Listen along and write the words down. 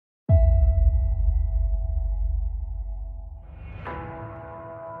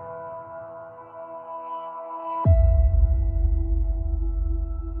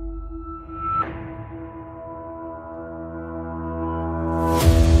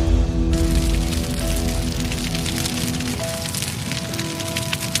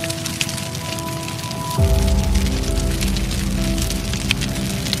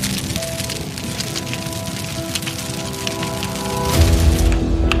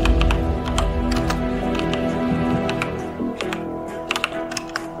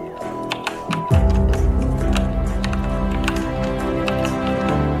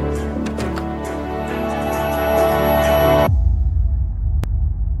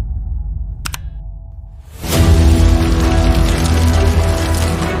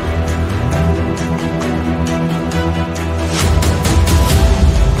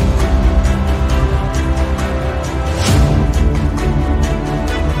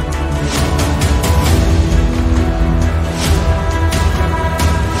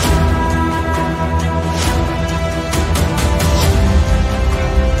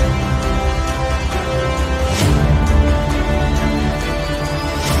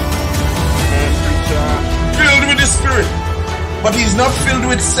but he's not filled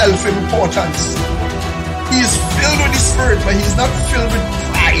with self-importance. He is filled with the Spirit, but he's not filled with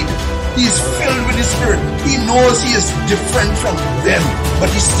pride. He's filled with the Spirit. He knows he is different from them, but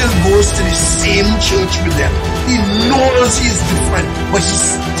he still goes to the same church with them. He knows he is different, but he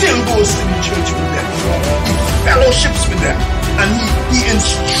still goes to the church with them. He fellowships with them, and he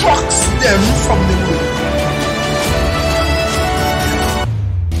instructs them from the word.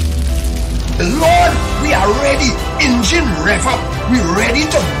 Lord, we are ready. Engine rev up. We're ready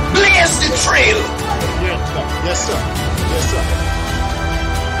to blaze the trail. Yes, sir. Yes, sir.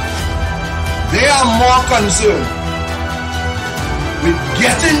 They are more concerned with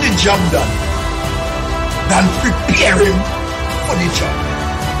getting the job done than preparing for the job.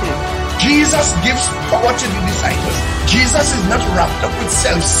 Jesus gives power to the disciples. Jesus is not wrapped up with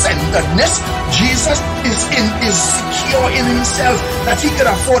self-centeredness. Jesus is secure in himself that he can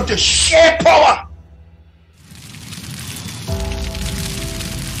afford to share power.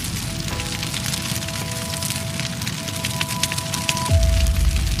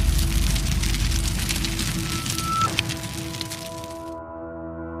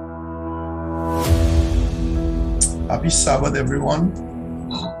 Happy Sabbath, everyone.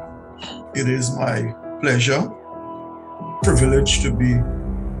 It is my pleasure, privilege to be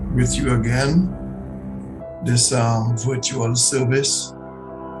with you again. This virtual service,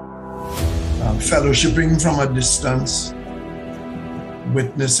 fellowshipping from a distance,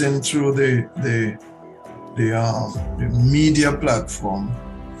 witnessing through the media platform,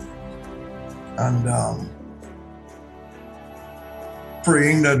 and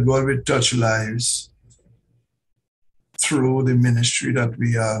praying that God will touch lives through the ministry that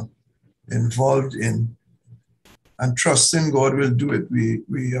we are involved in, and trusting God will do it.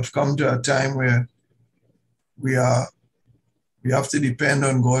 We have come to a time where we have to depend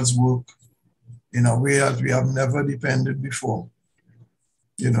on God's work in a way that we have never depended before.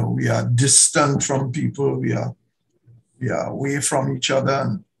 You know, we are distant from people, we are away from each other,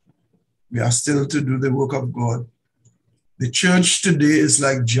 and we are still to do the work of God. The church today is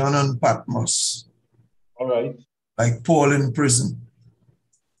like John on Patmos. All right. Like Paul in prison.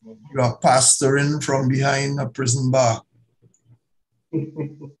 You are pastoring from behind a prison bar.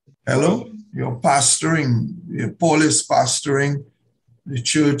 Hello? You're pastoring. Paul is pastoring the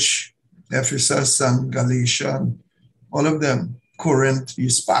church, Ephesus and Galatia, and all of them. Corinth,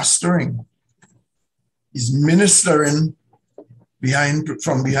 he's pastoring. He's ministering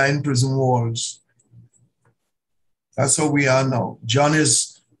from behind prison walls. That's how we are now. John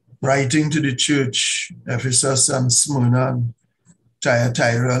is writing to the church, Ephesus and Smyrna, and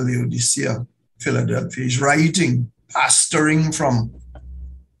Thyatira, Laodicea, Philadelphia. He's writing, pastoring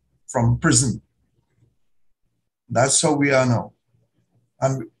from prison. That's how we are now.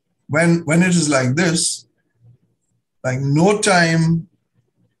 And when it is like this, like no time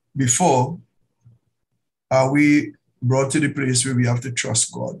before are we brought to the place where we have to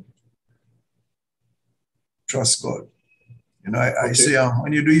trust God. Trust God. You know, I say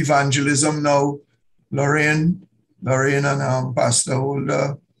when you do evangelism now, Lorraine and Pastor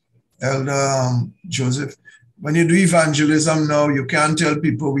Holder, Elder Joseph, when you do evangelism now, you can't tell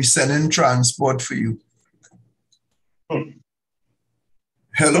people we send in transport for you.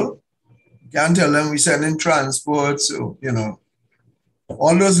 Hello? You can't tell them we send in transport, so you know.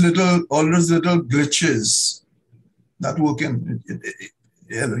 All those little glitches not working.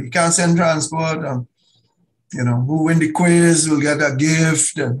 You can't send transport. You know, who win the quiz will get a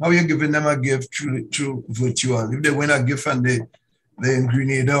gift. And how are you giving them a gift through virtual? If they win a gift and they're in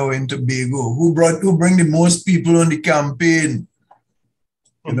Grenada or in Tobago, who bring the most people on the campaign?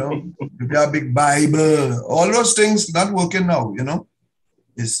 You know, if you have a big Bible, all those things not working now, you know.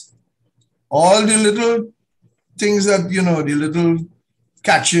 It's all the little things that, you know, the little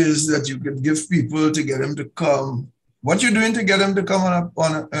catches that you could give people to get them to come. What you doing to get them to come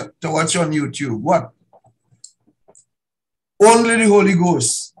to watch on YouTube? What? Only the Holy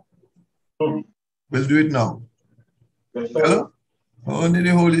Ghost will do it now. Hello? Only the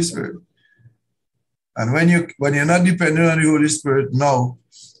Holy Spirit. And when you're not dependent on the Holy Spirit now,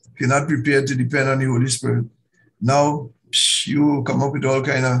 if you're not prepared to depend on the Holy Spirit, now you come up with all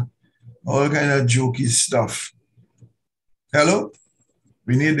kind of jokey stuff. Hello?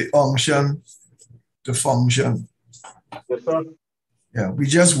 We need the unction to function. Yes, sir. Yeah, we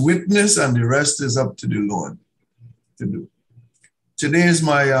just witness and the rest is up to the Lord to do. Today is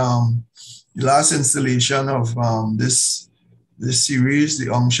my last installation of this series,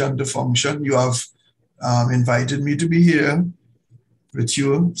 the Unction to Function. You have invited me to be here with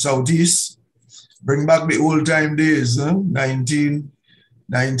you, Southeast. Bring back the old time days, 19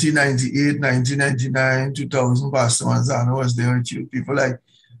 1998, 1999, 2000, Pastor Manzano was there with you. People like,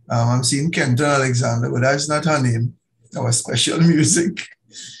 I'm seeing Kenton Alexander, but that's not her name. Our special music.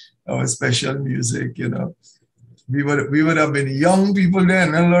 Our special music, you know. We would have been young people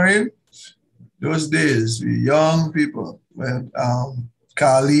then, and Lorraine? Those days, we young people. When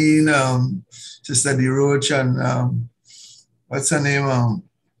Carlene, Sister DeRoach, and what's her name?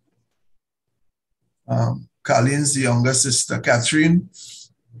 Carlene's the younger sister, Catherine,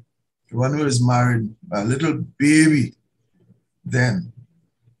 the one who is married, a little baby then.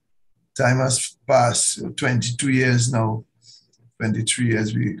 Time has passed, 22 years now, 23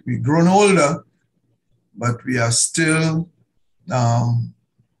 years. We've grown older, but we are still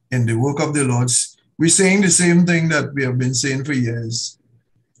in the work of the Lord. We're saying the same thing that we have been saying for years,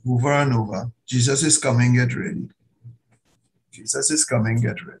 over and over. Jesus is coming, get ready. Jesus is coming,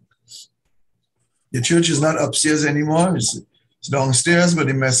 get ready. The church is not upstairs anymore. It's downstairs, but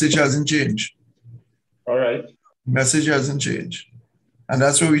the message hasn't changed. All right. The message hasn't changed. And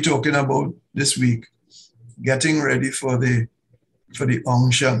that's what we're talking about this week. Getting ready for the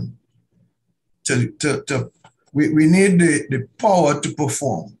unction. We need the power to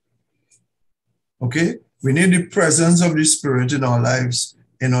perform. Okay? We need the presence of the Spirit in our lives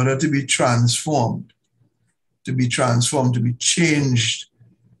in order to be transformed, to be changed,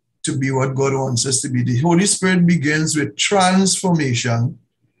 to be what God wants us to be. The Holy Spirit begins with transformation,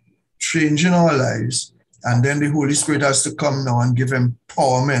 changing our lives, and then the Holy Spirit has to come now and give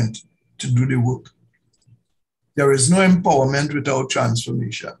empowerment to do the work. There is no empowerment without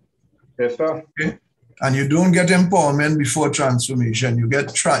transformation. Yes, sir. Okay? And you don't get empowerment before transformation. You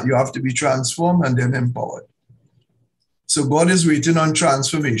have to be transformed and then empowered. So God is waiting on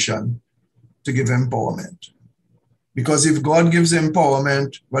transformation to give empowerment. Because if God gives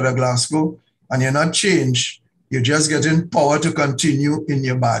empowerment, Brother Glasgow, and you're not changed, you're just getting power to continue in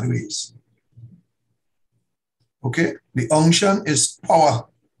your bad ways. Okay? The unction is power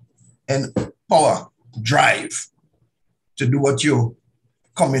and power, drive to do what you're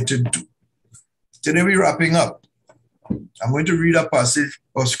committed to. Today we're wrapping up. I'm going to read a passage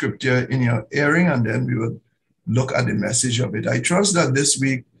of scripture in your hearing, and then we will look at the message of it. I trust that this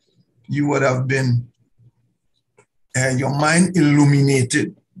week you would have been your mind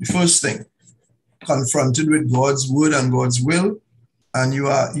illuminated. The first thing, confronted with God's word and God's will, and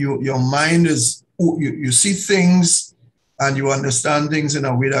your mind is, you see things and you understand things in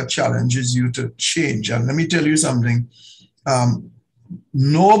a way that challenges you to change. And let me tell you something,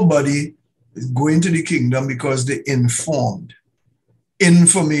 nobody is going to the kingdom because they're informed.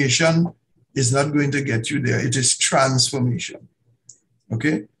 Information is not going to get you there. It is transformation.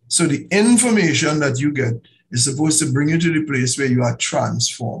 Okay? So the information that you get is supposed to bring you to the place where you are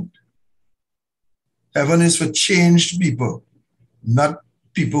transformed. Heaven is for changed people, not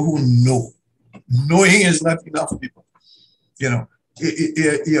people who know. Knowing is not enough, people. You know,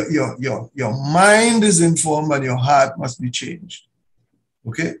 your mind is informed and your heart must be changed.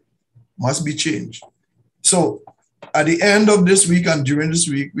 Okay? Must be changed. So at the end of this week and during this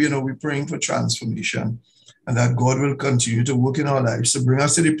week, we're praying for transformation and that God will continue to work in our lives to bring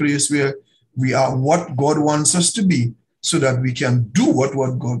us to the place where we are what God wants us to be so that we can do what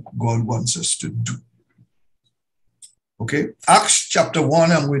God wants us to do. Okay? Acts chapter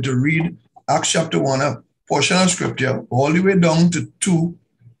 1, I'm going to read Acts chapter 1, a portion of scripture, all the way down to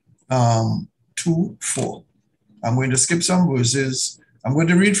 2:4. I'm going to skip some verses. I'm going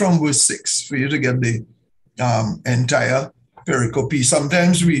to read from verse 6 for you to get the entire pericope.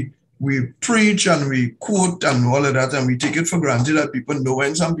 Sometimes we preach and we quote and all of that, and we take it for granted that people know,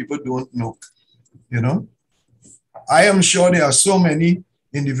 and some people don't know. I am sure there are so many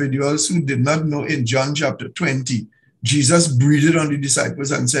individuals who did not know in John chapter 20, Jesus breathed on the disciples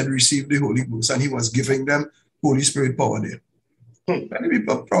and said, receive the Holy Ghost, and he was giving them Holy Spirit power there. Many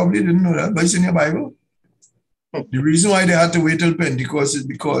people probably didn't know that, but it's in your Bible. The reason why they had to wait till Pentecost is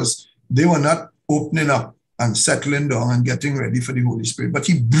because they were not opening up and settling down and getting ready for the Holy Spirit. But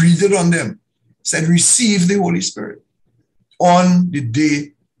he breathed on them, said, receive the Holy Spirit on the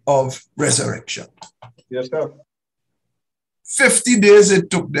day of resurrection. Yes, sir. 50 days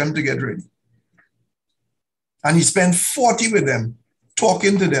it took them to get ready. And he spent 40 with them,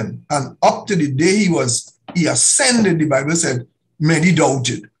 talking to them. And up to the day he ascended, the Bible said, many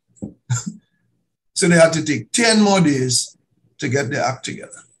doubted. So they had to take 10 more days to get their act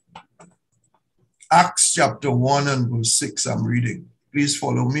together. Acts chapter 1 and verse 6, I'm reading. Please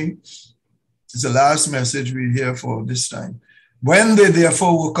follow me. It's the last message we hear for this time. When they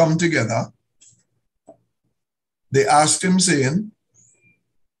therefore were come together, they asked him, saying,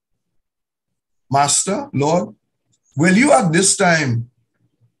 Master, Lord, will you at this time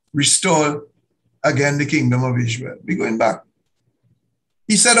restore again the kingdom of Israel. We're going back.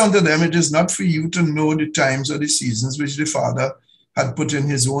 He said unto them, it is not for you to know the times or the seasons which the Father had put in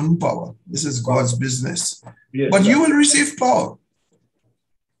his own power. This is God's business. Yes, but sir. you will receive power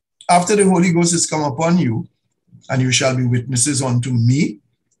after the Holy Ghost is come upon you, and you shall be witnesses unto me,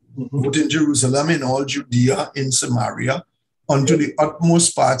 both in Jerusalem, in all Judea, in Samaria, unto the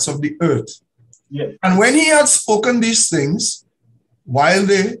utmost parts of the earth. Yes. And when he had spoken these things, while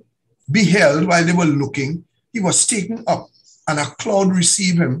they beheld, while they were looking, he was taken up, and a cloud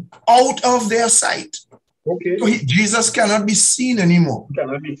received him out of their sight. Okay. So Jesus cannot be seen anymore.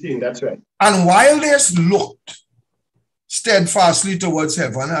 Cannot be seen, that's right. And while they looked steadfastly towards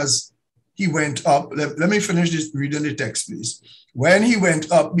heaven as he went up, let me finish this reading the text, please. When he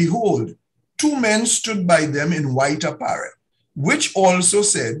went up, behold, two men stood by them in white apparel, which also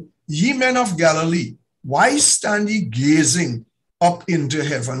said, Ye men of Galilee, why stand ye gazing up into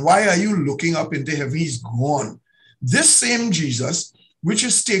heaven? Why are you looking up into heaven? He's gone. This same Jesus, which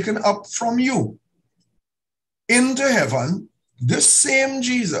is taken up from you into heaven, this same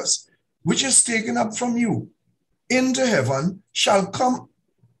Jesus, which is taken up from you into heaven, shall come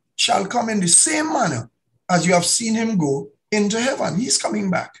in the same manner as you have seen him go into heaven. He's coming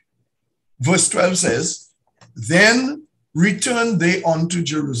back. Verse 12 says, Then returned they unto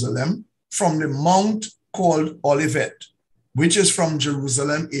Jerusalem from the mount called Olivet, which is from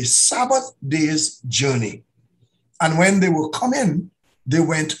Jerusalem a Sabbath day's journey. And when they were come in, they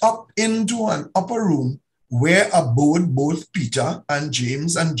went up into an upper room where abode both Peter and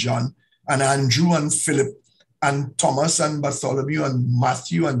James and John and Andrew and Philip and Thomas and Bartholomew and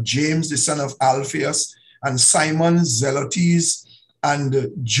Matthew and James the son of Alphaeus and Simon Zelotes and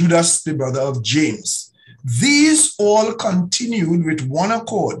Judas the brother of James. These all continued with one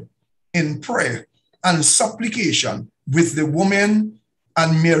accord in prayer and supplication with the woman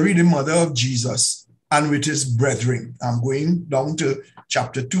and Mary the mother of Jesus and with his brethren. I'm going down to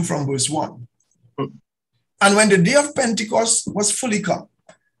chapter 2 from verse 1. And when the day of Pentecost was fully come,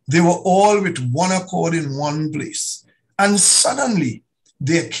 they were all with one accord in one place. And suddenly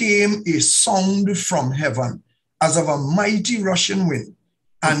there came a sound from heaven as of a mighty rushing wind,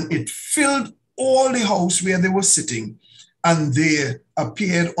 and it filled all the house where they were sitting. And there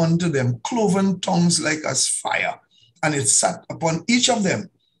appeared unto them cloven tongues like as fire, and it sat upon each of them.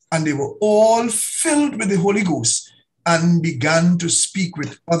 And they were all filled with the Holy Ghost and began to speak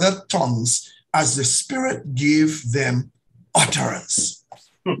with other tongues as the Spirit gave them utterance.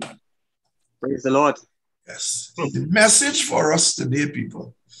 Praise the Lord. Yes. The message for us today,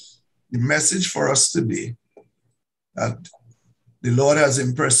 people, the message for us today that the Lord has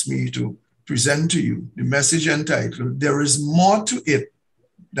impressed me to present to you, the message entitled, There is More to It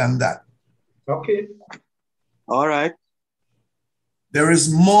Than That. Okay. All right. There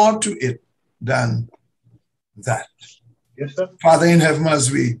is more to it than that. Yes, sir. Father in heaven, as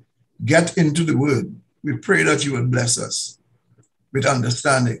we get into the word, we pray that you would bless us with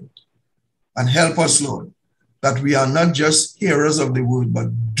understanding and help us, Lord, that we are not just hearers of the word,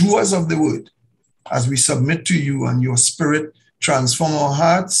 but doers of the word as we submit to you and your Spirit transform our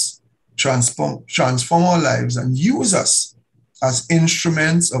hearts, transform our lives, and use us as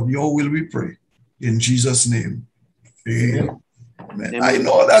instruments of your will, we pray. In Jesus' name, amen. Amen. I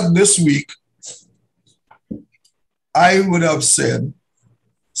know that this week I would have said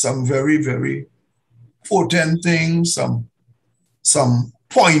some very, very potent things, some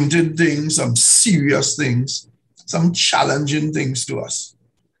pointed things, some serious things, some challenging things to us.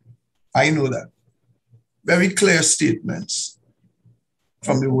 I know that. Very clear statements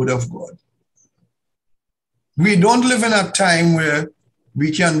from the Word of God. We don't live in a time where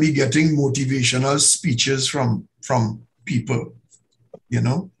we can be getting motivational speeches from people. You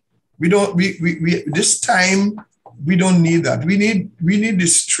know, this time we don't need that. We need the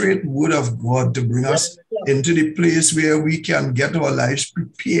straight word of God to bring us into the place where we can get our lives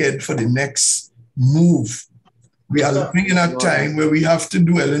prepared for the next move. We are living in a time where we have to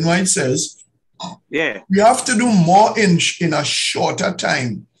do, Ellen White says, we have to do more in a shorter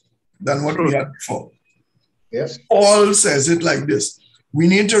time than what we had before. Yes. Paul says it like this: we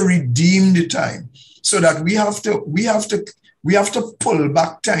need to redeem the time, so that we have to pull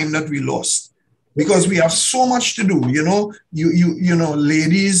back time that we lost, because we have so much to do. You know,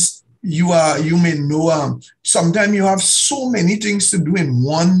 ladies, you may know, sometimes you have so many things to do in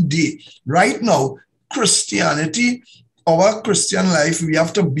one day. Right now, Christianity, our Christian life, we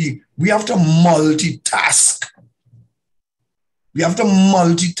have to multitask. We have to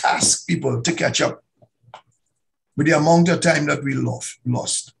multitask, people, to catch up with the amount of time that we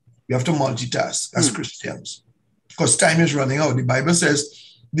lost. We have to multitask as Christians, because time is running out. The Bible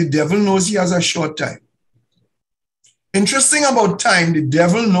says the devil knows he has a short time. Interesting about time, the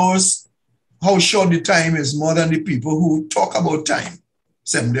devil knows how short the time is more than the people who talk about time.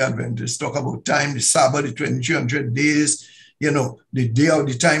 Seventh-day Adventists talk about time, the Sabbath, the 2300 days, the day of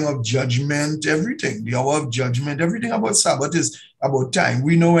the time of judgment, everything, the hour of judgment, everything about Sabbath is about time.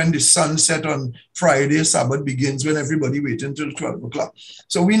 We know when the sun set on Friday, Sabbath begins when everybody waits until 12 o'clock.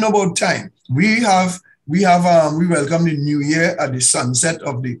 So we know about time. We welcome the new year at the sunset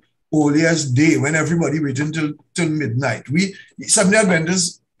of the holiest day when everybody waits until midnight. Seventh-day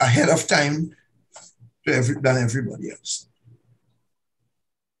Adventists ahead of time than everybody else.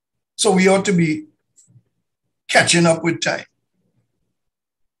 So we ought to be catching up with time.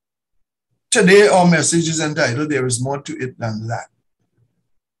 Today, our message is entitled, There is More to It Than That.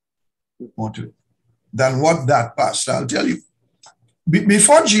 More to it. Than what that, Pastor? I'll tell you.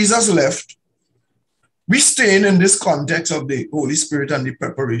 Before Jesus left, we staying in this context of the Holy Spirit and the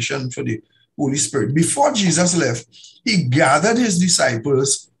preparation for the Holy Spirit. Before Jesus left, he gathered his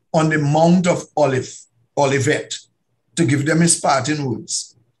disciples on the Mount of Olivet to give them his parting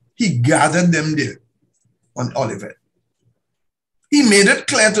words. He gathered them there on Olivet. He made it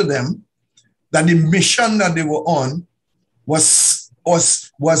clear to them that the mission that they were on was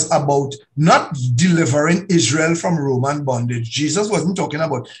about not delivering Israel from Roman bondage. Jesus wasn't talking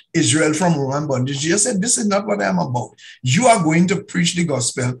about Israel from Roman bondage. Jesus said, this is not what I am about. You are going to preach the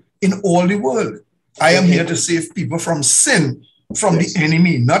gospel in all the world. I am here to save people from sin, from the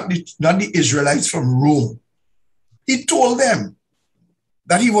enemy, not the Israelites from Rome. He told them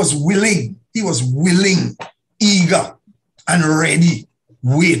that he was willing, eager, and ready,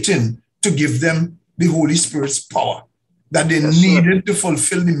 waiting to give them the Holy Spirit's power that they needed to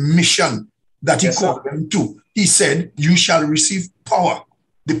fulfill the mission that he called them to. He said, you shall receive power.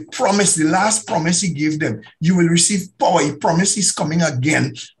 The promise, the last promise he gave them, you will receive power. He promised he's coming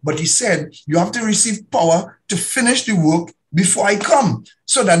again. But he said, you have to receive power to finish the work before I come.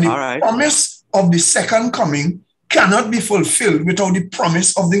 So that the promise of the second coming cannot be fulfilled without the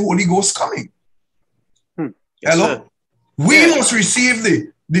promise of the Holy Ghost coming. Hello? We must receive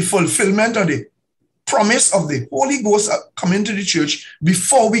the fulfillment of the promise of the Holy Ghost coming to the church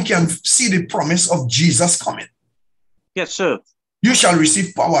before we can see the promise of Jesus coming. Yes, sir. You shall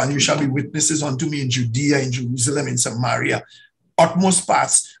receive power and you shall be witnesses unto me in Judea, in Jerusalem, in Samaria, utmost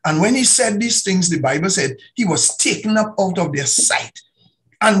parts. And when he said these things, the Bible said he was taken up out of their sight.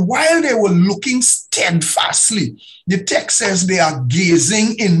 And while they were looking steadfastly, the text says they are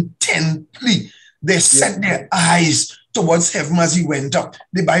gazing intently. They set their eyes towards heaven as he went up.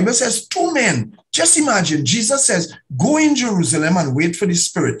 The Bible says two men, just imagine, Jesus says, go in Jerusalem and wait for the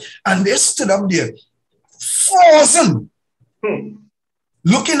Spirit. And they stood up there, frozen,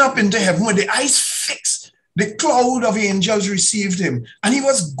 looking up into heaven with the eyes fixed. The cloud of angels received him and he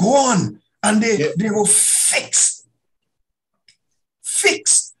was gone. And they were fixed,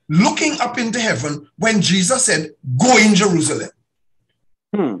 looking up into heaven when Jesus said, go in Jerusalem.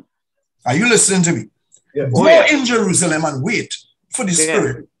 Are you listening to me? Go in Jerusalem and wait for the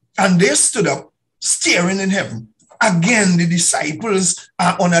Spirit. And they stood up, staring in heaven. Again, the disciples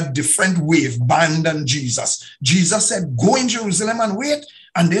are on a different wave band than Jesus. Jesus said, go in Jerusalem and wait.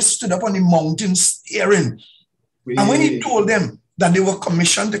 And they stood up on the mountain staring. And when he told them that they were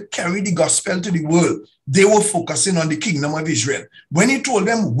commissioned to carry the gospel to the world, they were focusing on the kingdom of Israel. When he told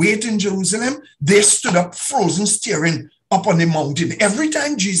them, wait in Jerusalem, they stood up frozen, staring up on the mountain. Every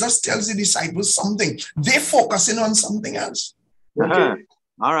time Jesus tells the disciples something, they're focusing on something else. All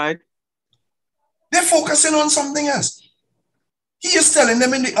right. They're focusing on something else. He is telling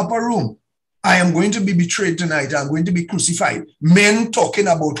them in the upper room, I am going to be betrayed tonight. I'm going to be crucified. Men talking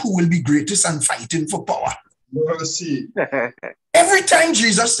about who will be greatest and fighting for power. Every time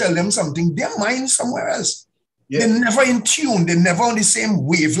Jesus tells them something, their mind somewhere else. They're never in tune. They're never on the same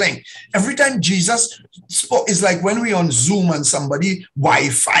wavelength. Every time Jesus spoke, it's like when we're on Zoom and somebody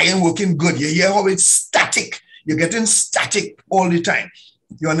Wi-Fi and working good. You hear how it's static. You're getting static all the time.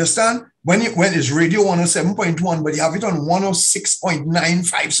 You understand? When it's radio 107.1, but you have it on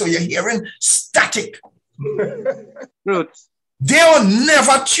 106.95, so you're hearing static. They will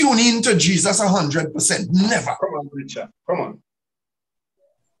never tune into Jesus 100%. Never. Come on, Richard. Come on.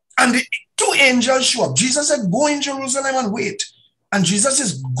 And the two angels show up. Jesus said, go in Jerusalem and wait. And Jesus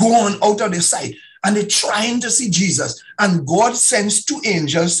is gone out of their sight. And they're trying to see Jesus. And God sends two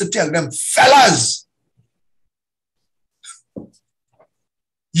angels to tell them, fellas,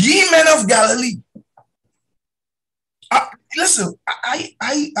 ye men of Galilee. Listen,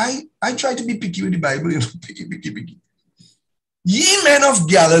 I try to be picky with the Bible. Picky. Ye men of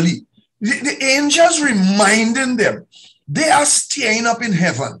Galilee. The angels reminding them They are staying up in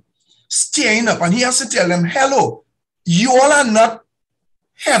heaven, staying up, and he has to tell them, hello, you all are not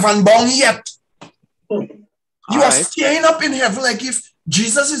heaven bound yet. You are staying up in heaven like if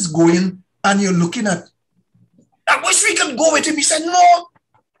Jesus is going and you're looking at, I wish we could go with him. He said, no,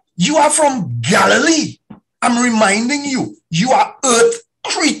 you are from Galilee. I'm reminding you, you are earth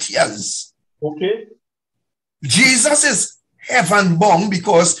creatures. Okay. Jesus is heaven bound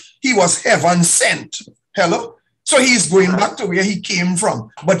because he was heaven sent. Hello? So he's going back to where he came from.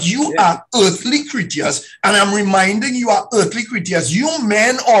 But you are earthly creatures, and I'm reminding you are earthly creatures, you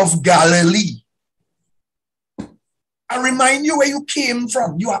men of Galilee. I remind you where you came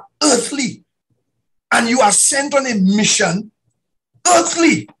from. You are earthly. And you are sent on a mission,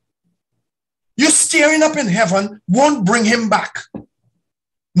 earthly. You staring up in heaven won't bring him back.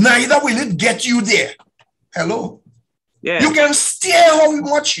 Neither will it get you there. Hello? Yeah. You can stare how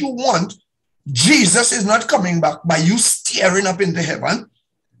much you want. Jesus is not coming back by you staring up into heaven.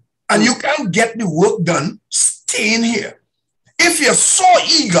 And you can't get the work done staying here. If you're so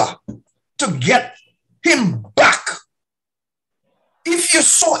eager to get him back, if you're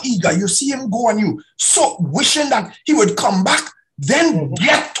so eager, you see him go on you, so wishing that he would come back, then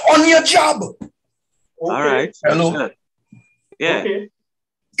get on your job. Okay. All right. Hello? Yeah. Okay.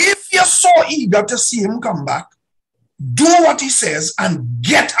 If you're so eager to see him come back, do what he says and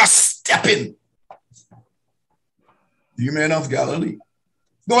get a step in. You men of Galilee,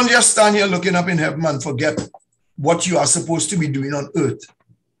 don't just stand here looking up in heaven and forget what you are supposed to be doing on earth.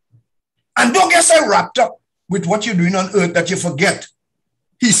 And don't get so wrapped up with what you're doing on earth that you forget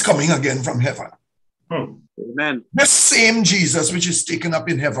he's coming again from heaven. Amen. The same Jesus which is taken up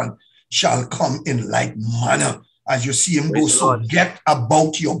in heaven shall come in like manner as you see him go. So get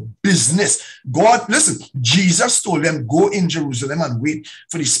about your business. God, listen, Jesus told them, go in Jerusalem and wait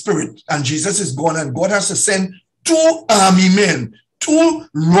for the Spirit. And Jesus is gone, and God has to send 2 army men, 2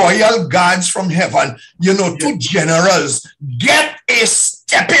 royal guards from heaven, 2 generals. Get a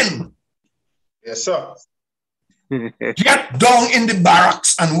step in. Yes, sir. Get down in the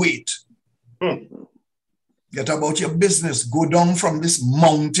barracks and wait. Get about your business. Go down from this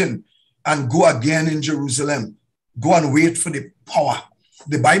mountain and go again in Jerusalem. Go and wait for the power.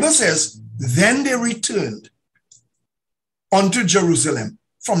 The Bible says, then they returned unto Jerusalem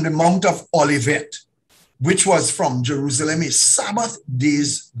from the Mount of Olivet, which was from Jerusalem a Sabbath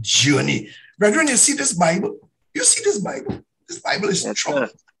day's journey. Brethren, you see this Bible? You see this Bible? This Bible is strong.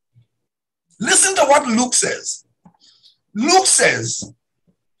 Listen to what Luke says. Luke says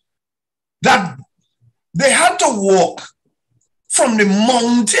that they had to walk from the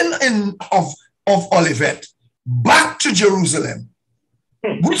mountain of Olivet back to Jerusalem,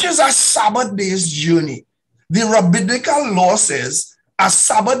 which is a Sabbath day's journey. The rabbinical law says a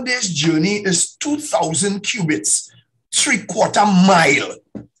Sabbath day's journey is 2,000 cubits, 3/4 mile.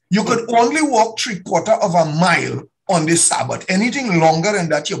 You could only walk 3/4 of a mile on the Sabbath. Anything longer than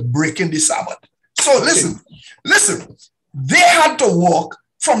that, you're breaking the Sabbath. So listen, they had to walk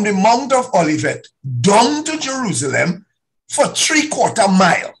from the Mount of Olivet down to Jerusalem for 3/4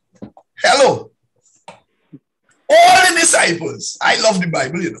 mile. Hello. All the disciples, I love the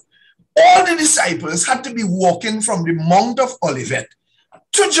Bible, all the disciples had to be walking from the Mount of Olivet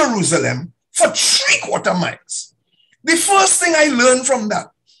to Jerusalem for 3/4 miles. The first thing I learned from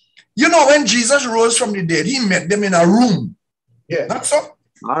that, when Jesus rose from the dead, he met them in a room. Yeah. That's all.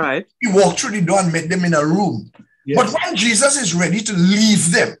 All right. He walked through the door and met them in a room. Yes. But when Jesus is ready to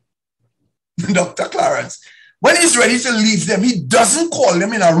leave them, Dr. Clarence, when he's ready to leave them, he doesn't call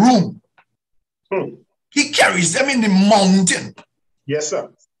them in a room. He carries them in the mountain. Yes, sir.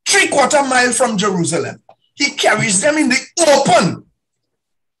 3/4 mile from Jerusalem. He carries them in the open.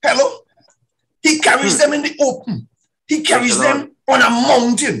 Hello? He carries them in the open. He carries them on a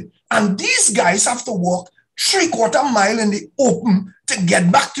mountain. And these guys have to walk 3/4 mile in the open to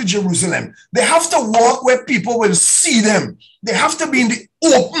get back to Jerusalem. They have to walk where people will see them. They have to be in the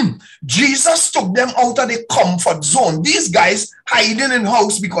open. Jesus took them out of the comfort zone. These guys hiding in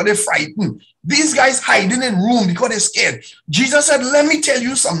house because they're frightened. These guys hiding in room because they're scared. Jesus said, let me tell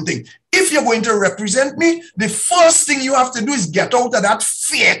you something. If you're going to represent me, the first thing you have to do is get out of that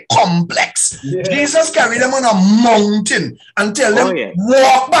fear complex. Yeah. Jesus carried them on a mountain and tell them,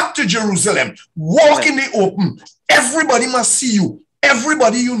 walk back to Jerusalem. Walk in the open. Everybody must see you.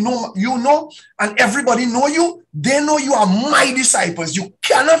 Everybody you know, and everybody know you. They know you are my disciples. You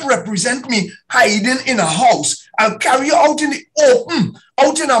cannot represent me hiding in a house. I'll carry you out in the open,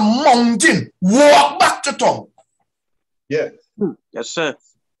 out in a mountain. Walk back to town. Yeah. Yes, sir.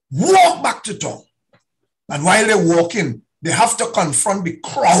 Walk back to town. And while they're walking, they have to confront the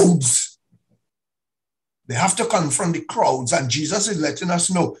crowds. They have to confront the crowds, and Jesus is letting us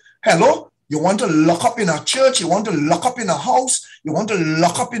know, hello, you want to lock up in a church, you want to lock up in a house, you want to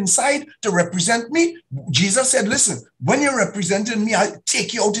lock up inside to represent me? Jesus said, listen, when you're representing me, I'll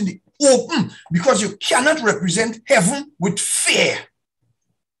take you out in the open, because you cannot represent heaven with fear.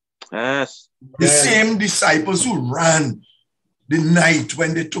 Yes. The same disciples who ran the night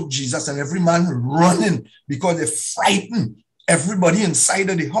when they took Jesus, and every man running because they frightened everybody inside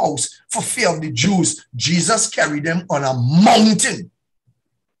of the house for fear of the Jews. Jesus carried them on a mountain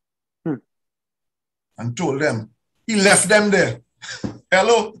and told them, he left them there.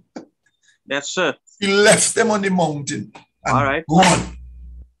 Hello? Yes, sir. He left them on the mountain and All right. gone.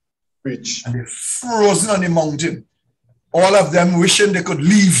 Preach. And they frozen on the mountain. All of them wishing they could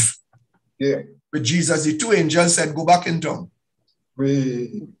leave. Yeah. But Jesus, the two angels said, go back in town.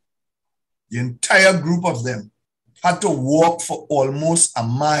 We. The entire group of them had to walk for almost a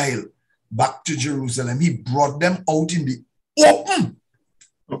mile back to Jerusalem. He brought them out in the open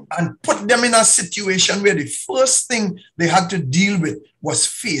and put them in a situation where the first thing they had to deal with was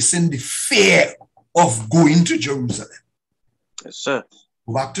facing the fear of going to Jerusalem. Yes, sir.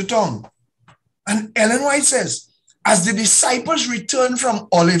 Go back to town. And Ellen White says, as the disciples returned from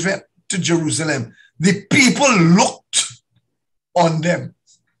Olivet to Jerusalem, the people looked on them.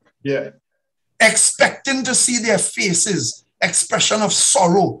 Yeah. Expecting to see their faces, expression of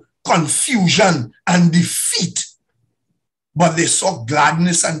sorrow, confusion, and defeat. But they saw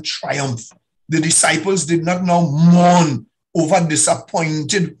gladness and triumph. The disciples did not now mourn over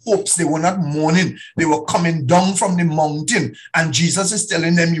disappointed hopes. They were not mourning. They were coming down from the mountain. And Jesus is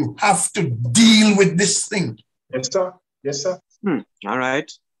telling them, you have to deal with this thing. Yes, sir. Yes, sir. All right.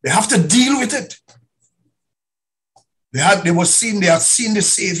 They have to deal with it. They had seen the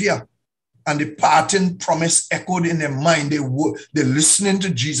Savior, and the parting promise echoed in their mind. They're listening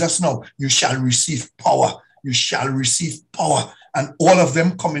to Jesus now. You shall receive power. You shall receive power. And all of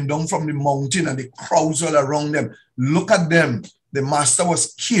them coming down from the mountain, and the crowds all around them. Look at them. The master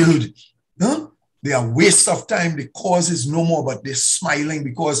was killed. Huh? They are waste of time. The cause is no more, but they're smiling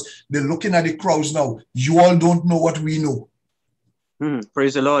because they're looking at the crowds now. You all don't know what we know.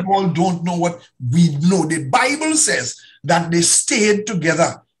 Praise the Lord. You all don't know what we know. The Bible says that they stayed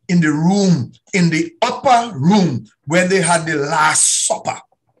together in the room, in the upper room where they had the Last Supper.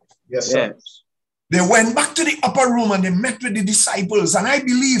 Yes, sir. Yes. They went back to the upper room and they met with the disciples. And I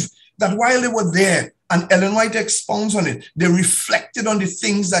believe that while they were there, and Ellen White expounds on it, they reflected on the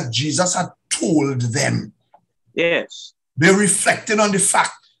things that Jesus had told them. Yes. They reflected on the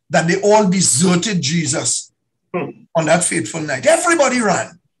fact that they all deserted Jesus on that fateful night. Everybody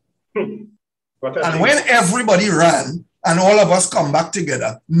ran. And when everybody ran, and all of us come back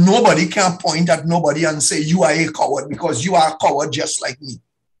together, nobody can point at nobody and say, you are a coward, because you are a coward just like me.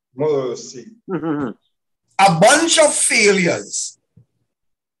 Mercy. A bunch of failures.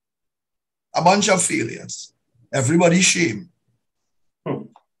 A bunch of failures. Everybody's shame.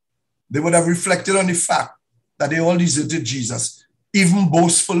 They would have reflected on the fact that they all deserted Jesus. Even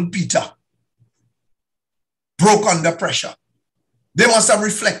boastful Peter broke under pressure. They must have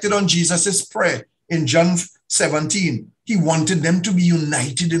reflected on Jesus's prayer in John 17. He wanted them to be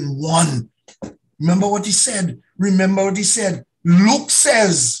united in one. Remember what he said? Remember what he said? Luke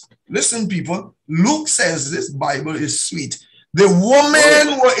says, listen people, Luke says, this Bible is sweet. The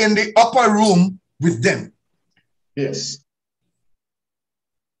women were in the upper room with them. Yes.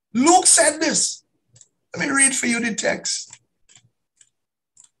 Luke said this. Let me read for you the text.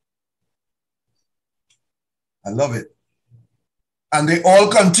 I love it. And they all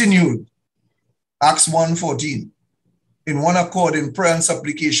continued, Acts 1:14, in one accord in prayer and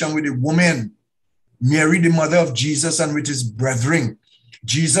supplication with the woman, Mary, the mother of Jesus, and with his brethren.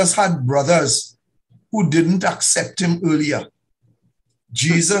 Jesus had brothers who didn't accept him earlier.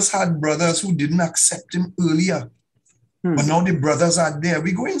 Jesus had brothers who didn't accept him earlier. But now the brothers are there.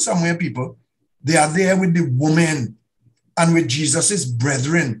 We're going somewhere, people. They are there with the woman and with Jesus's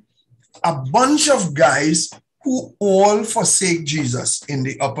brethren. A bunch of guys who all forsake Jesus in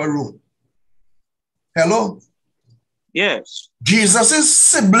the upper room. Hello? Yes. Jesus's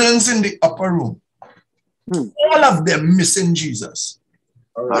siblings in the upper room. All of them missing Jesus.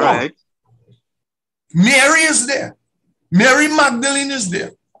 All All right. Mary is there. Mary Magdalene is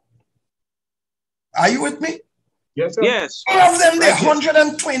there. Are you with me? Yes, sir. Yes. All of them there. Right.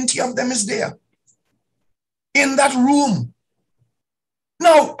 120 of them is there. In that room.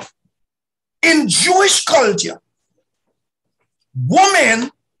 Now, in Jewish culture,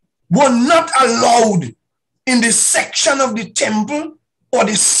 women were not allowed in the section of the temple or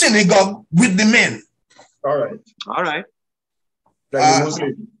the synagogue with the men. All right. All right. Like the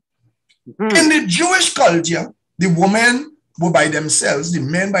Muslim. In the Jewish culture, the women were by themselves, the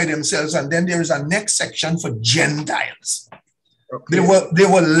men by themselves, and then there is a next section for Gentiles. Okay. They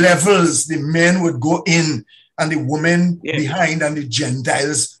were levels. The men would go in and the women behind and the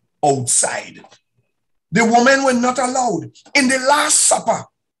Gentiles outside. The women were not allowed. In the Last Supper,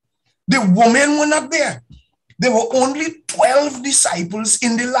 the women were not there. There were only 12 disciples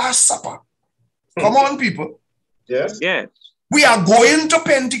in the Last Supper. Come on, people. Yes. Yes. We are going to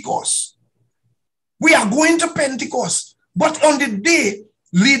Pentecost. We are going to Pentecost. But on the day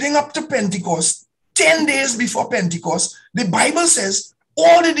leading up to Pentecost, 10 days before Pentecost, the Bible says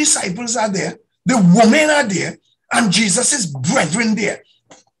all the disciples are there, the women are there, and Jesus' brethren there.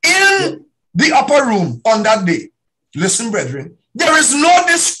 In the upper room on that day, listen, brethren, there is no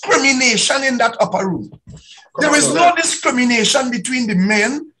discrimination in that upper room. There is no discrimination between the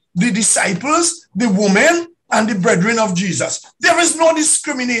men, the disciples, the women, and the brethren of Jesus. There is no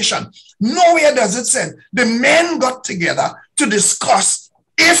discrimination. Nowhere does it say the men got together to discuss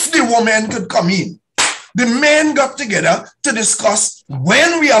if the woman could come in. The men got together to discuss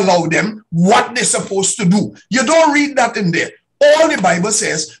when we allow them what they're supposed to do. You don't read that in there. All the Bible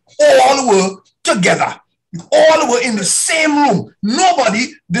says all were together. All were in the same room. Nobody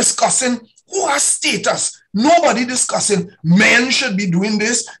discussing who has status. Nobody discussing men should be doing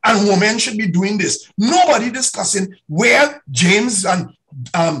this and women should be doing this. Nobody discussing where James and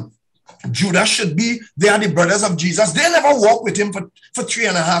Judas should be. They are the brothers of Jesus. They never walked with him for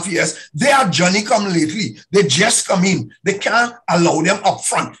 3.5 years. They are Johnny come lately. They just come in. They can't allow them up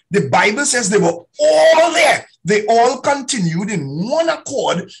front. The Bible says they were all there. They all continued in one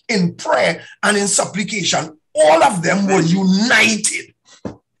accord in prayer and in supplication. All of them were united.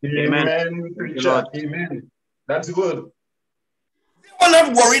 Amen. Preacher. Amen. That's good. They were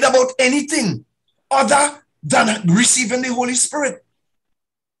not worried about anything other than receiving the Holy Spirit.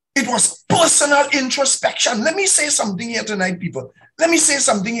 It was personal introspection. Let me say something here tonight, people. Let me say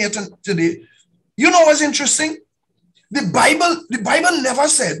something here today. You know what's interesting? The Bible never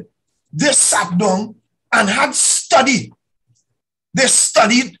said they sat down and had study. They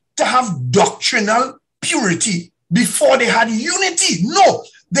studied to have doctrinal purity before they had unity. No,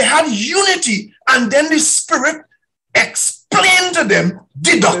 they had unity and then the Spirit explained to them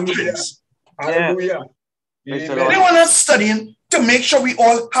the doctrines. Hallelujah. They were not studying to make sure we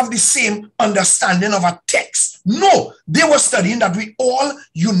all have the same understanding of a text. No, they were studying that we all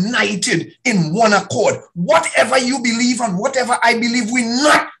united in one accord. Whatever you believe and whatever I believe, we're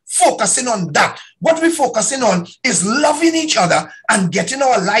not focusing on that. What we're focusing on is loving each other and getting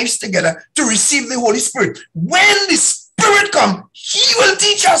our lives together to receive the Holy Spirit. When the Spirit comes, He will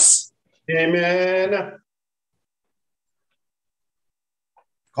teach us. Amen.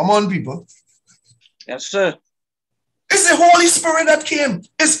 Come on, people. Yes, sir. It's the Holy Spirit that came.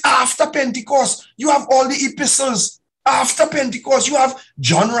 It's after Pentecost. You have all the epistles. After Pentecost, you have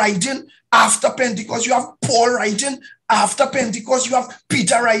John writing. After Pentecost, you have Paul writing. After Pentecost, you have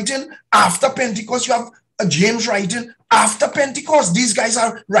Peter writing. After Pentecost, you have James writing. After Pentecost, these guys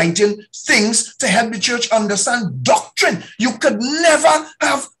are writing things to help the church understand doctrine. You could never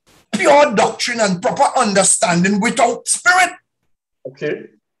have pure doctrine and proper understanding without Spirit. Okay.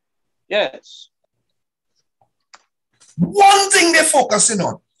 Yes. One thing they're focusing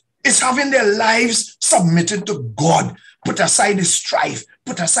on is having their lives submitted to God. Put aside the strife,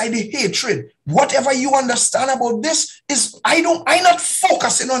 put aside the hatred. Whatever you understand about this is, I'm not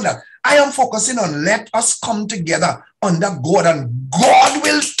focusing on that. I am focusing on let us come together under God and God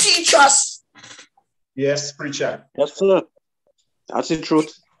will teach us. Yes, preacher. Yes, sir. That's the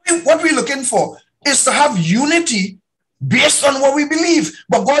truth. What we're looking for is to have unity based on what we believe.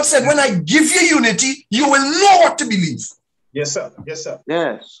 But God said, when I give you unity, you will know what to believe. Yes, sir. Yes, sir.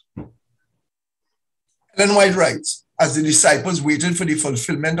 Yes. Ellen White writes, as the disciples waited for the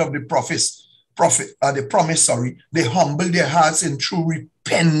fulfillment of the promise, they humbled their hearts in true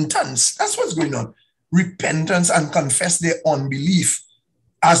repentance. That's what's going on. Repentance and confess their unbelief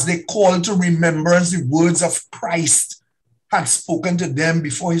as they called to remembrance the words of Christ had spoken to them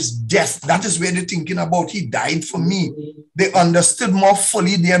before his death. That is where they're thinking about. He died for me. They understood more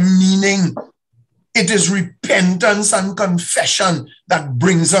fully their meaning. It is repentance and confession that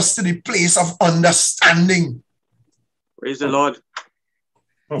brings us to the place of understanding. Praise the Lord.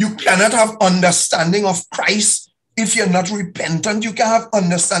 You cannot have understanding of Christ if you're not repentant. You can't have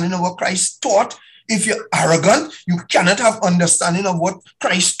understanding of what Christ taught. If you're arrogant, you cannot have understanding of what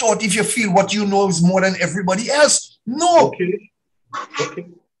Christ taught if you feel what you know is more than everybody else. No. Okay.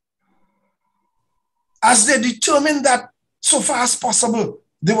 As they determine that so far as possible,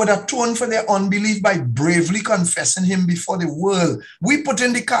 They would atone for their unbelief by bravely confessing him before the world. We put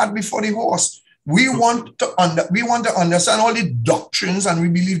in the cart before the horse. We want to understand all the doctrines, and we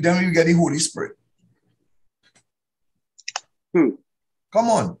believe then we get the Holy Spirit. Come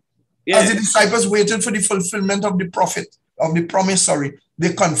on. Yeah. As the disciples waited for the fulfillment of the promise,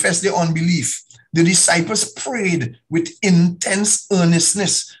 they confessed their unbelief. The disciples prayed with intense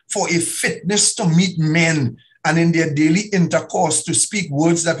earnestness for a fitness to meet men and in their daily intercourse to speak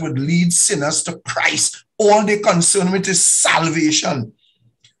words that would lead sinners to Christ. All they concern with is salvation,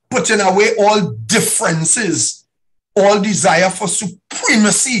 putting away all differences, all desire for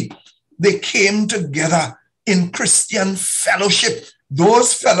supremacy. They came together in Christian fellowship.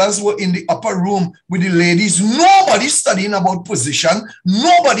 Those fellas were in the upper room with the ladies. Nobody studying about position.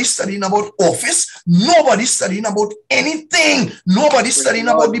 Nobody studying about office. Nobody studying about anything. Nobody studying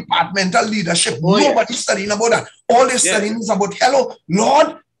about departmental leadership. Nobody studying about that. All they're studying is about, hello,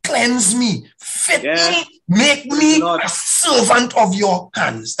 Lord, cleanse me, fit me, make me a servant of your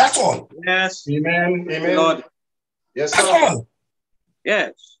hands. That's all. Yes. Amen. Amen. Lord. Yes, that's all.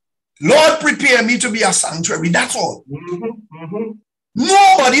 Yes. Lord, prepare me to be a sanctuary. That's all.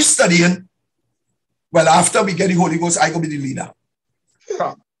 Nobody's studying. Well, after we get the Holy Ghost, I go be the leader.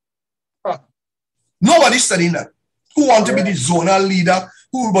 Nobody's studying that. Who want to be the zonal leader?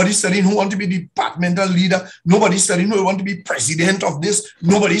 Nobody's studying who want to be the departmental leader. Nobody's studying who want to be president of this.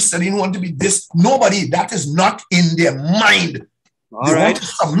 Nobody's studying who want to be this. Nobody. That is not in their mind. They want to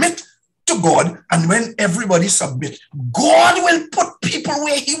submit to God, and when everybody submit, God will put people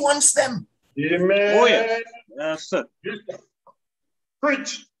where he wants them. Amen. Oh, yeah. Yes, sir.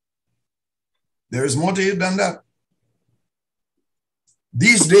 Preach. There is more to it than that.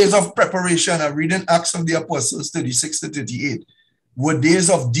 These days of preparation, I'm reading Acts of the Apostles 36 to 38, were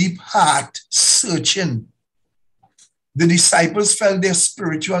days of deep heart searching. The disciples felt their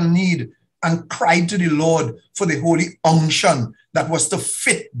spiritual need and cried to the Lord for the holy unction that was to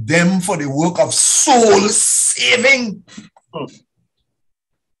fit them for the work of soul saving.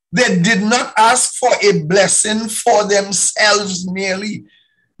 They did not ask for a blessing for themselves merely.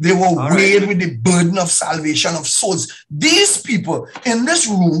 They were weighed with the burden of salvation of souls. These people in this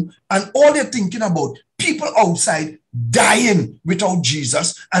room, and all they're thinking about, people outside dying without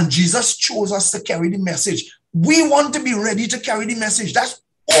Jesus, and Jesus chose us to carry the message. We want to be ready to carry the message. That's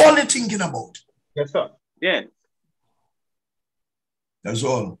all they're thinking about. Yes, sir. Yeah. That's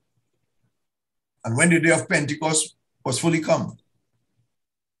all. And when the day of Pentecost was fully come,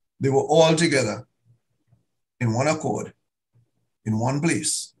 they were all together in one accord, in one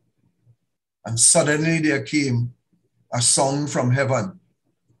place. And suddenly there came a sound from heaven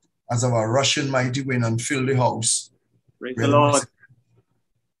as of a rushing mighty wind and filled the house. Praise the Lord.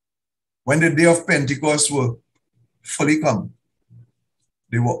 When the day of Pentecost were fully come,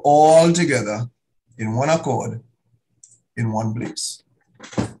 they were all together in one accord, in one place.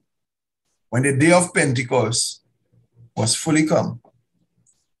 When the day of Pentecost was fully come,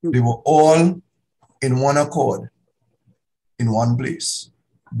 they were all in one accord, in one place.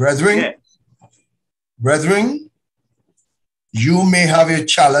 Brethren, you may have a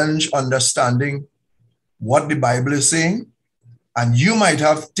challenge understanding what the Bible is saying, and you might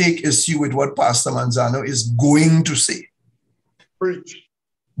have take issue with what Pastor Manzano is going to say. Preach.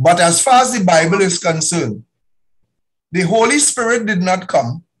 But as far as the Bible is concerned, the Holy Spirit did not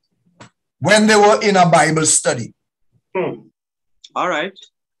come when they were in a Bible study. All right.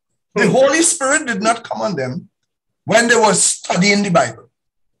 The Holy Spirit did not come on them when they were studying the Bible.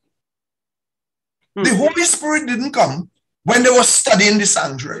 The Holy Spirit didn't come when they were studying the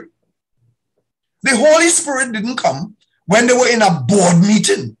sanctuary. The Holy Spirit didn't come when they were in a board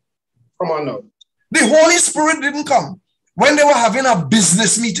meeting. Come on now. The Holy Spirit didn't come when they were having a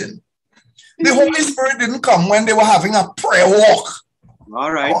business meeting. The Holy Spirit didn't come when they were having a prayer walk.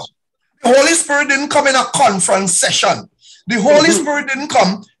 All right. The Holy Spirit didn't come in a conference session. The Holy Spirit didn't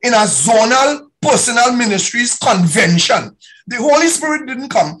come in a zonal personal ministries convention. The Holy Spirit didn't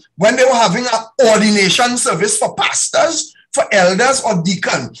come when they were having an ordination service for pastors, for elders, or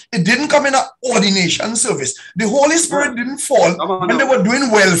deacon. It didn't come in an ordination service. The Holy Spirit didn't fall when they were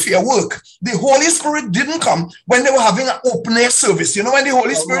doing welfare work. The Holy Spirit didn't come when they were having an open air service. You know when the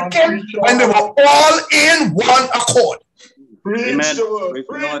Holy Spirit came? When they were all in one accord.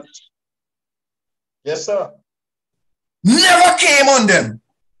 Amen. Yes, sir. Never came on them.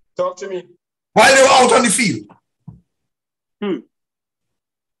 Talk to me. While they were out on the field.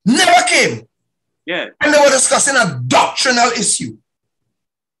 Never came. Yeah. And they were discussing a doctrinal issue.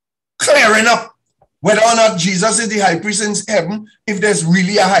 Clearing up whether or not Jesus is the high priest in heaven. If there's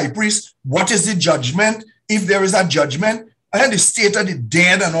really a high priest, what is the judgment? If there is a judgment, and the state of the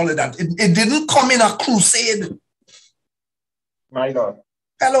dead and all of that. It didn't come in a crusade. My God.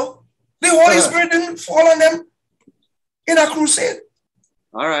 Hello? The Holy Spirit didn't fall on them in a crusade.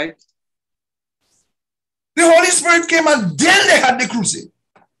 All right. The Holy Spirit came and then they had the crusade.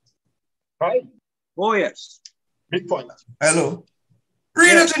 Right. Oh, yes. Big point. Hello?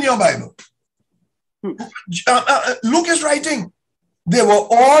 Read it in your Bible. Luke is writing. They were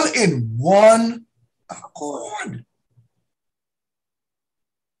all in one accord.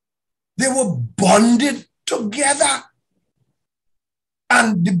 They were bonded together.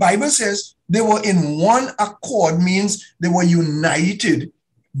 And the Bible says they were in one accord, means they were united.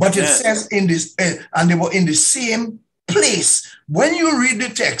 But it says in this, and they were in the same place. When you read the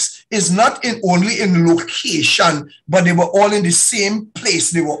text, it's not only in location, but they were all in the same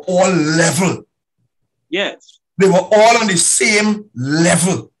place. They were all level. Yes. They were all on the same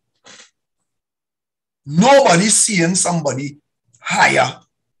level. Nobody seeing somebody higher.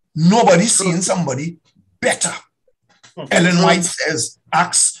 Nobody seeing somebody better. Ellen White says,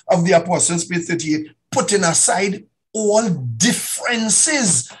 Acts of the Apostles, page 38, putting aside all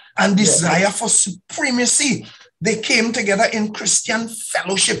differences and desire for supremacy, they came together in Christian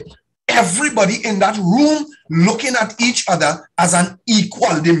fellowship. Everybody in that room looking at each other as an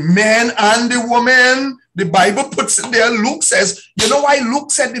equal, the men and the women. The Bible puts it there. Luke says, you know why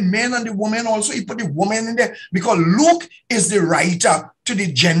Luke said the men and the women also? He put the woman in there because Luke is the writer to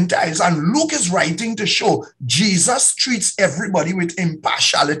the Gentiles, and Luke is writing to show Jesus treats everybody with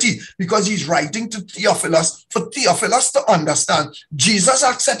impartiality because he's writing to Theophilus for Theophilus to understand Jesus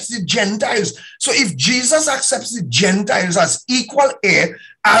accepts the Gentiles. So if Jesus accepts the Gentiles as equal heir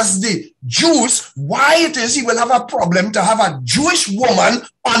as the Jews, why it is he will have a problem to have a Jewish woman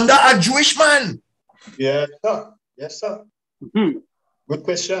under a Jewish man? Yes, sir. Yes, sir. Good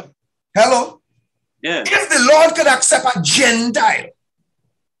question. Hello? Yeah. If the Lord could accept a Gentile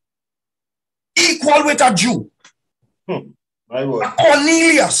equal with a Jew, My word.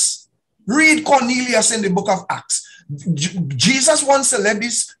 Cornelius, read Cornelius in the book of Acts. Jesus wants to let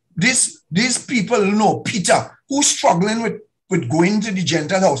these people know, Peter, who's struggling with going to the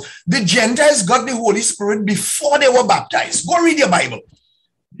Gentile house. The Gentiles got the Holy Spirit before they were baptized. Go read your Bible.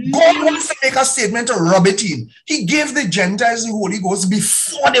 God wants to make a statement to rub it in. He gave the Gentiles the Holy Ghost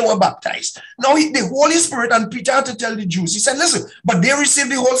before they were baptized. Now, the Holy Spirit, and Peter had to tell the Jews, he said, listen, but they received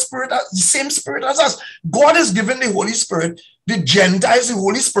the Holy Spirit, the same Spirit as us. God has given the Holy Spirit, the Gentiles, the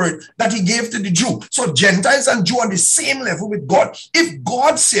Holy Spirit that he gave to the Jew. So Gentiles and Jew on the same level with God. If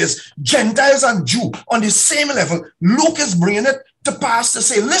God says Gentiles and Jew on the same level, Luke is bringing it to pass to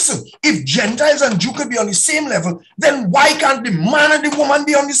say, listen, if Gentiles and Jew could be on the same level, then why can't the man and the woman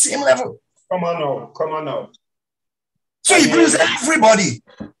be on the same level? Come on now. Come on now. So he brings everybody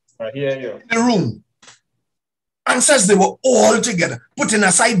I hear you. in the room and says they were all together, putting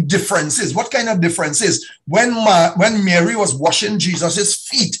aside differences. What kind of differences? When Mary was washing Jesus's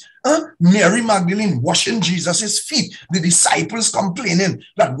feet, Mary Magdalene washing Jesus's feet, the disciples complaining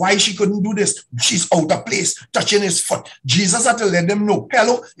that why she couldn't do this. She's out of place, touching his foot. Jesus had to let them know,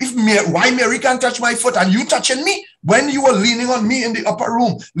 hello, why Mary can't touch my foot and you touching me? When you were leaning on me in the upper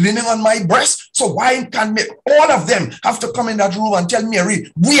room, leaning on my breast, so why can't all of them have to come in that room and tell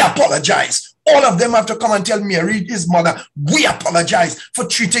Mary, we apologize. All of them have to come and tell Mary, his mother, we apologize for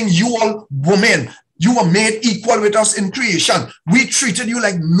treating you all women. You were made equal with us in creation. We treated you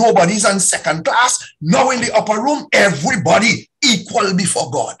like nobody's on second class. Now in the upper room, everybody equal before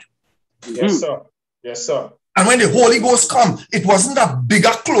God. Yes, sir. Yes, sir. And when the Holy Ghost come, it wasn't a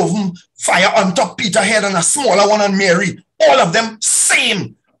bigger cloven fire on top Peter's head and a smaller one on Mary. All of them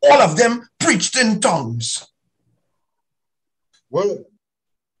same. All of them preached in tongues. Word.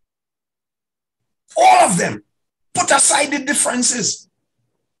 All of them. Put aside the differences.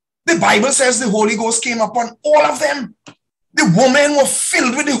 The Bible says the Holy Ghost came upon all of them. The women were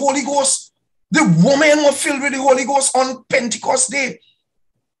filled with the Holy Ghost. The women were filled with the Holy Ghost on Pentecost Day.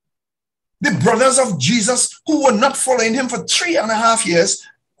 The brothers of Jesus who were not following him for 3.5 years,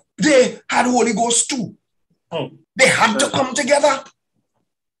 they had Holy Ghost too. They had to come together.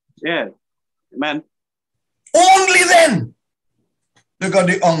 Yeah. Amen. Only then they got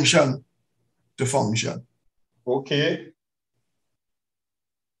the unction to function. Okay.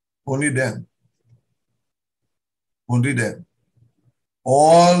 Only then. Only then.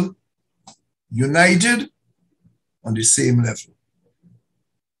 All united on the same level.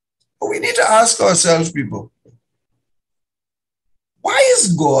 But we need to ask ourselves, people, why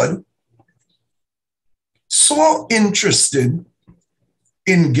is God so interested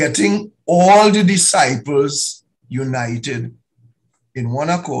in getting all the disciples united in one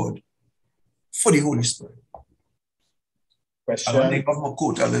accord for the Holy Spirit? Question. I'm going to take off my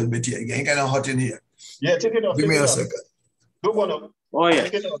coat a little bit here. It's getting kind of hot in here. Yeah, take it off. Give me a second. Good one up. Oh, yes.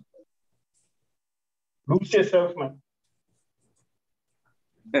 Take it off. Loose yourself, man.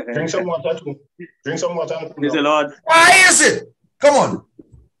 Drink some water too. Drink some water. Praise the Lord. Why is it? Come on.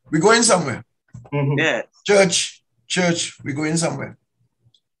 We're going somewhere. Mm-hmm. Yes. Church, we're going somewhere.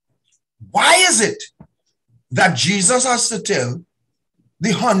 Why is it that Jesus has to tell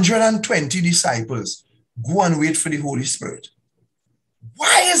the 120 disciples, go and wait for the Holy Spirit?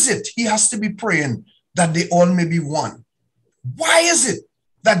 Why is it he has to be praying that they all may be one? Why is it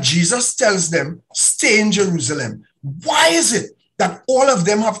that Jesus tells them, stay in Jerusalem? Why is it that all of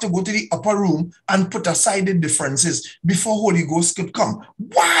them have to go to the upper room and put aside the differences before Holy Ghost could come?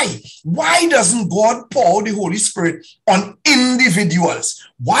 Why? Why doesn't God pour the Holy Spirit on individuals?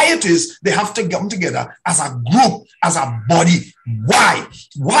 Why it is they have to come together as a group, as a body? Why?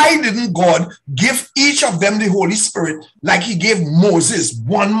 Why didn't God give each of them the Holy Spirit like he gave Moses,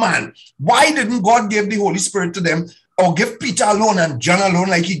 one man? Why didn't God give the Holy Spirit to them, or give Peter alone and John alone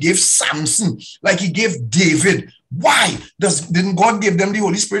like he gave Samson, like he gave David? Why didn't God give them the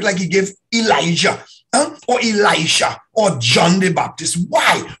Holy Spirit like he gave Elijah or Elisha or John the Baptist?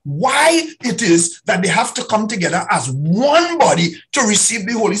 Why? Why it is that they have to come together as one body to receive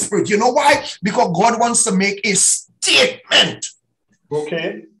the Holy Spirit? You know why? Because God wants to make a statement.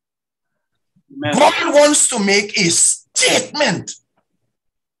 Okay. Amen. God wants to make a statement.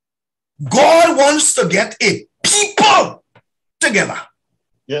 God wants to get a people together.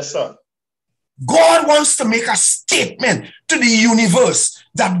 Yes, sir. God wants to make a statement to the universe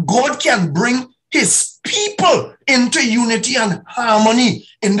that God can bring his people into unity and harmony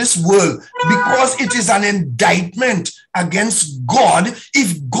in this world, because it is an indictment against God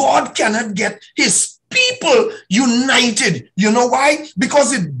if God cannot get his people united. You know why?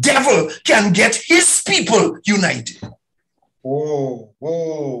 Because the devil can get his people united. Whoa,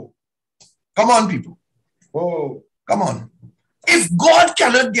 whoa. Come on, people. Whoa. Come on. If God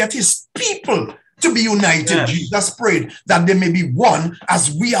cannot get his people to be united, Yes. Jesus prayed that they may be one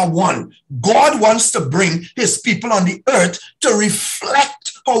as we are one. God wants to bring his people on the earth to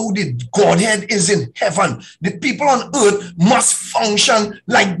reflect how the Godhead is in heaven. The people on earth must function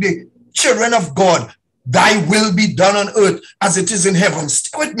like the children of God. Thy will be done on earth as it is in heaven.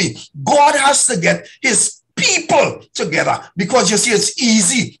 Stay with me. God has to get his people together, because you see, it's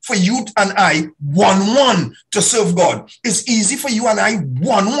easy for you and I one to serve God. It's easy for you and I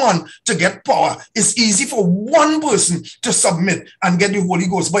one to get power. It's easy for one person to submit and get the Holy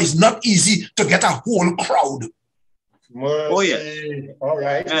Ghost, but it's not easy to get a whole crowd. Mercy. Oh, yes. All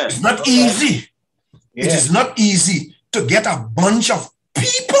right. Yes. It's not easy. Yeah. It is not easy to get a bunch of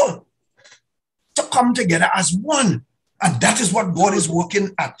people to come together as one. And that is what God is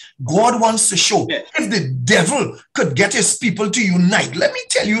working at. God wants to show, Yes. if the devil could get his people to unite. Let me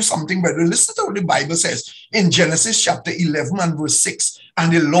tell you something, brother. Listen to what the Bible says in Genesis chapter 11 and verse 6.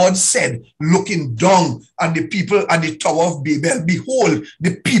 And the Lord said, looking down at the people at the Tower of Babel, behold,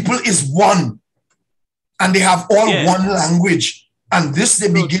 the people is one. And they have all Yes. one language. And this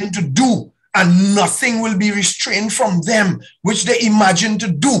they begin to do. And nothing will be restrained from them, which they imagine to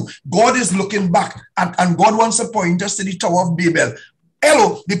do. God is looking back, and God wants to point us to the Tower of Babel.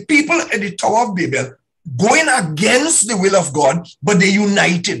 Hello, the people at the Tower of Babel going against the will of God, but they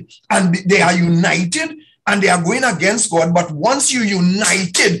united. And they are united, and they are going against God. But once you're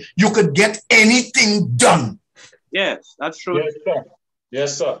united, you could get anything done. Yes, that's true. Yes, sir.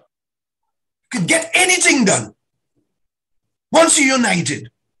 Yes, sir. You could get anything done once you're united.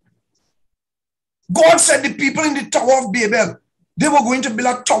 God said the people in the Tower of Babel, they were going to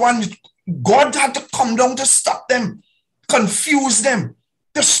build a tower, and God had to come down to stop them, confuse them,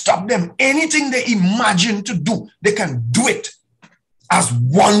 to stop them. Anything they imagine to do, they can do it as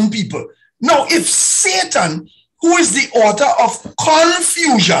one people. Now, if Satan, who is the author of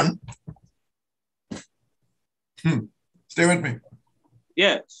confusion, stay with me.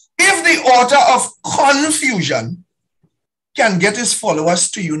 Yes. If the author of confusion can get his followers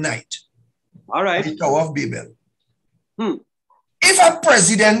to unite, All right. the Tower of Babel. If a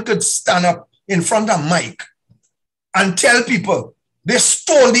president could stand up in front of Mike and tell people they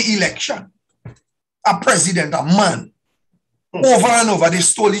stole the election, a president, a man, over and over, they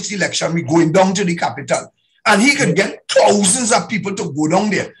stole this election, we going down to the capital, and he could get thousands of people to go down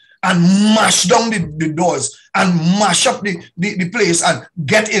there and mash down the doors and mash up the place and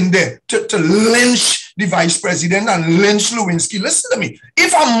get in there to lynch the vice president and lynch Lewinsky. Listen to me.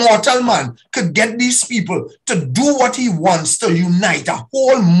 If a mortal man could get these people to do what he wants, to unite, a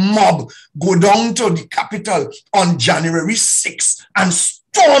whole mob go down to the Capitol on January 6th and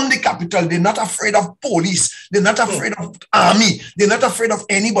storm the capital. They're not afraid of police. They're not afraid of army. They're not afraid of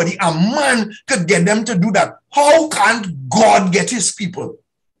anybody. A man could get them to do that. How can't God get his people?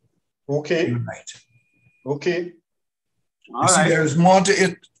 Okay. Right. Okay. All You see, right. there is more to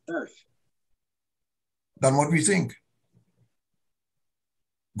it Yes. than what we think.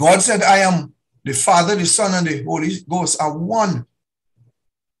 God said, I am the Father, the Son, and the Holy Ghost are one.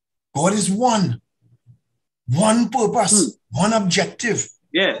 God is one. One purpose, one objective,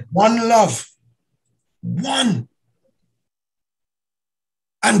 one love, one.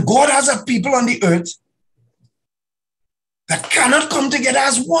 And God has a people on the earth that cannot come together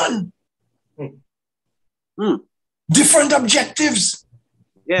as one. Different objectives,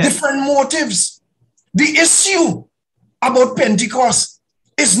 different motives. The issue about Pentecost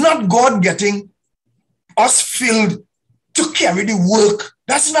is not God getting us filled to carry the work.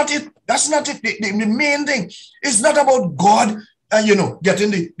 That's not it. That's not it. The main thing is not about God,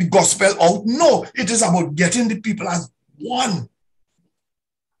 getting the gospel out. No, it is about getting the people as one.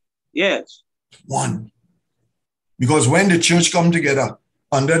 Yes. One. Because when the church come together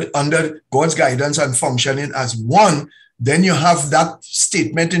under God's guidance and functioning as one, then you have that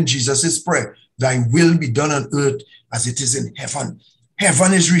statement in Jesus's prayer, thy will be done on earth as it is in heaven.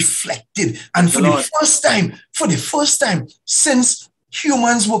 Heaven is reflected. And for the first time since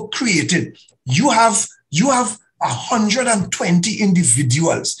humans were created, you have 120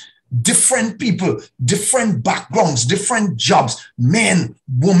 individuals, different people, different backgrounds, different jobs, men,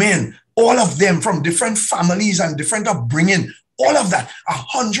 women, all of them from different families and different upbringing, all of that,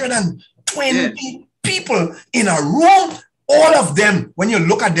 120 people in a room, all of them, when you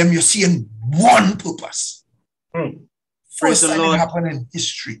look at them, you're seeing one purpose. First time it happened in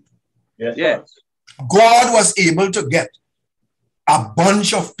history. Yes. God was able to get a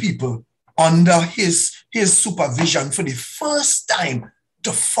bunch of people under his supervision for the first time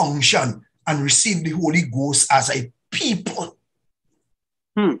to function and receive the Holy Ghost as a people.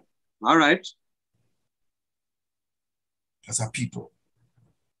 All right. As a people.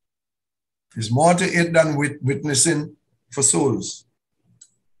 There's more to it than witnessing for souls.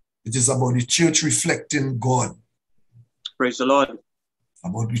 It is about the church reflecting God. Praise the Lord.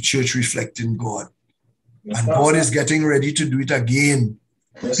 About the church reflecting God. And God is getting ready to do it again.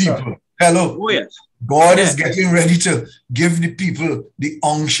 Yes, people. Sir. Hello. Oh, yes. God is getting ready to give the people the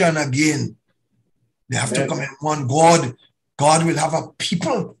unction again. They have to come in one. God will have a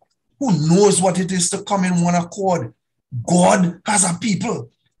people who knows what it is to come in one accord. God has a people.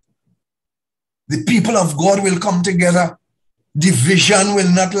 The people of God will come together. Division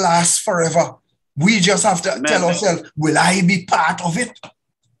will not last forever. We just have to tell ourselves, will I be part of it?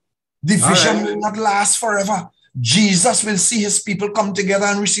 Division will not last forever. Jesus will see his people come together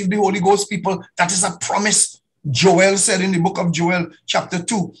and receive the Holy Ghost people. That is a promise. Joel said in the book of Joel, chapter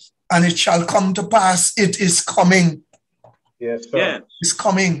 2, and it shall come to pass, it is coming. Yes, sir. It's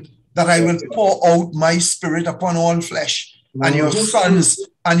coming that I will pour out my spirit upon all flesh. And your sons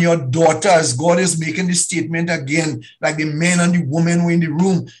and your daughters, God is making this statement again, like the men and the women were in the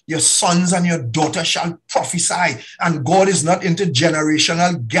room. Your sons and your daughters shall prophesy. And God is not into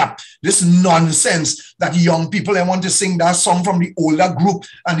generational gap. This nonsense that young people, they want to sing that song from the older group,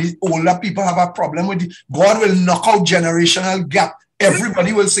 and the older people have a problem with it. God will knock out generational gap.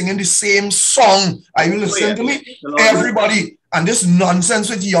 Everybody will sing in the same song. Are you listening to me? Everybody. And this nonsense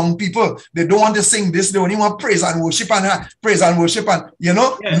with young people, they don't want to sing this. They only want praise and worship and praise and worship and,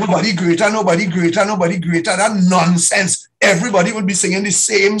 nobody greater, nobody greater, nobody greater. That nonsense. Everybody will be singing the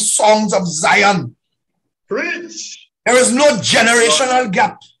same songs of Zion. Preach. There is no generational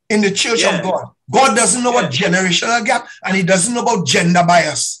gap in the church of God. God doesn't know about generational gap, and he doesn't know about gender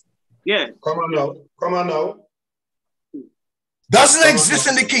bias. Come on now. Come on now. Doesn't exist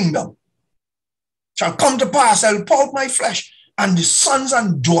in the kingdom. Shall come to pass, I will pour out my flesh, and the sons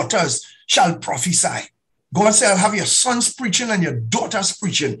and daughters shall prophesy. God said, I'll have your sons preaching and your daughters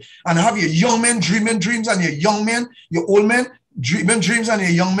preaching, and I'll have your young men dreaming dreams, and your young men, your old men dreaming dreams, and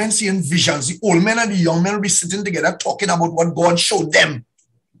your young men seeing visions. The old men and the young men will be sitting together talking about what God showed them.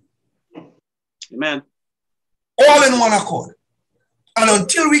 Amen. All in one accord. And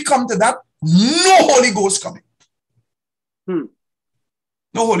until we come to that, no Holy Ghost coming.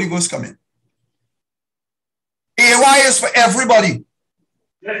 No Holy Ghost coming. AY is for everybody.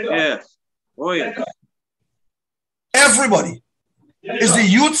 Yes. Oh, yes. Everybody. It's the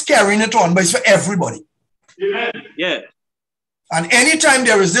youth carrying it on, but it's for everybody. Yes. And anytime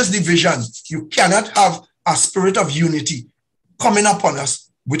there is this division, you cannot have a spirit of unity coming upon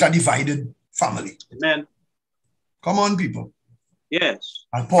us with a divided family. Amen. Come on, people. Yes.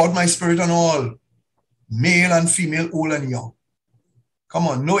 I'll pour out my spirit on all, male and female, old and young. Come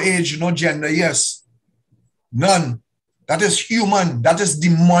on, no age, no gender, yes. None. That is human. That is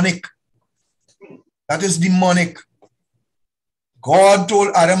demonic. That is demonic. God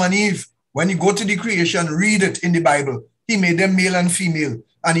told Adam and Eve, when you go to the creation, read it in the Bible. He made them male and female.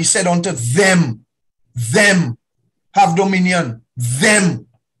 And he said unto them, have dominion, them,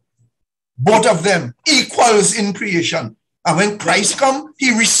 both of them, equals in creation. And when Christ comes,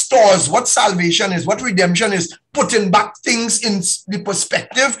 he restores what salvation is, what redemption is, putting back things in the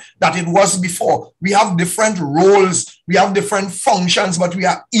perspective that it was before. We have different roles, we have different functions, but we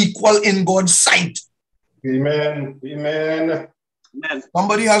are equal in God's sight. Amen. Amen.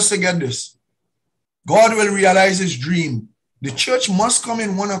 Somebody has to get this. God will realize his dream. The church must come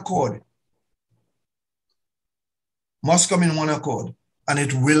in one accord. Must come in one accord. And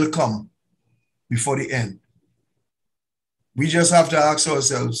it will come before the end. We just have to ask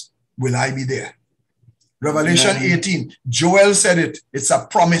ourselves, will I be there? Revelation 18, Joel said it. It's a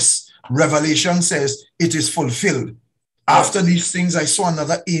promise. Revelation says it is fulfilled. After these things, I saw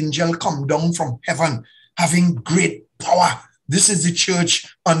another angel come down from heaven, having great power. This is the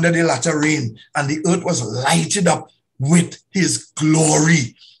church under the latter rain. And the earth was lighted up with his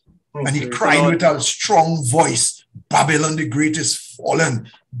glory. And he cried with a strong voice, Babylon the Great is fallen.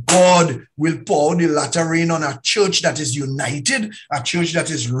 God will pour the latter rain on a church that is united, a church that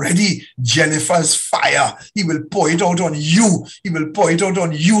is ready. Jennifer's fire. He will pour it out on you. He will pour it out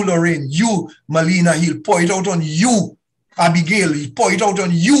on you, Lorraine. You, Malina. He'll pour it out on you, Abigail. He'll pour it out on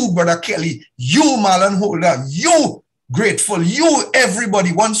you, Brother Kelly. You, Marlon Holder. You, Grateful. You,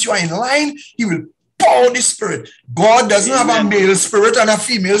 everybody. Once you are in line, he will pour the Spirit. God doesn't have a male spirit and a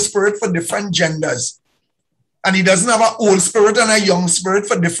female spirit for different genders. And he doesn't have an old spirit and a young spirit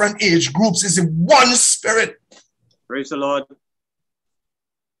for different age groups. It's one spirit. Praise the Lord.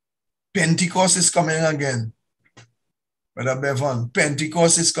 Pentecost is coming again. Brother Bevan,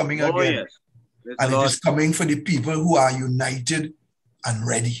 Pentecost is coming again. Yes. And it is coming for the people who are united and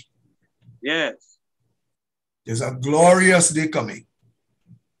ready. Yes. There's a glorious day coming.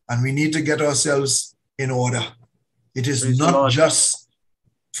 And we need to get ourselves in order. It is Praise not just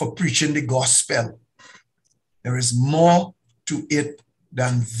for preaching the gospel. There is more to it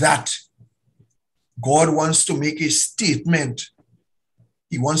than that. God wants to make a statement.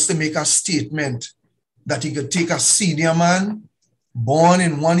 He wants to make a statement that he could take a senior man born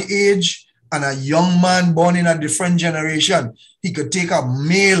in one age and a young man born in a different generation. He could take a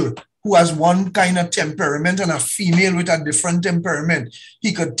male who has one kind of temperament and a female with a different temperament.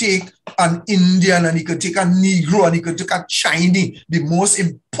 He could take an Indian and he could take a Negro and he could take a Chinese, the most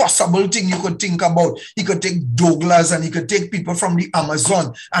impossible thing you could think about. He could take Douglas and he could take people from the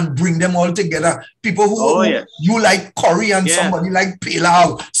Amazon and bring them all together. People who you like curry and somebody like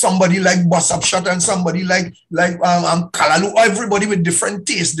pilau, somebody like basapshat and somebody like kalalu, everybody with different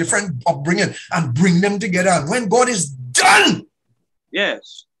tastes, different upbringing, and bring them together. And when God is done,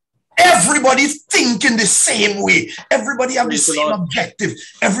 everybody's thinking the same way. Everybody has the same objective.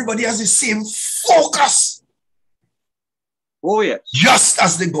 Everybody has the same focus. Just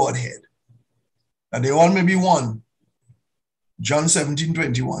as the Godhead. And they all may be one. John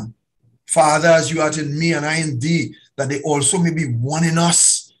 17:21. Father, as you art in me and I in thee, that they also may be one in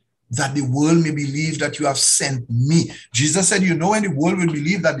us, that the world may believe that you have sent me. Jesus said, you know, when the world will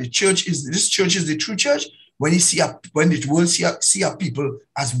believe that this church is the true church, when the world see our people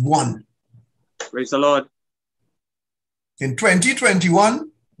as one. Praise the Lord. In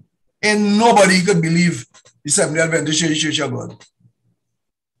 2021, and nobody could believe the Seventh-day Adventist Church of God.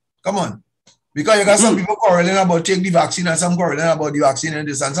 Come on. Because you got some people quarreling about take the vaccine and some quarreling about the vaccine and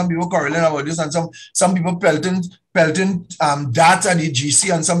this, and some people quarreling about this, and some people pelting that at the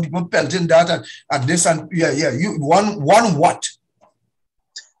GC, and some people pelting that at this, and you one what?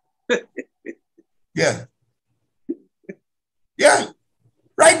 Yeah.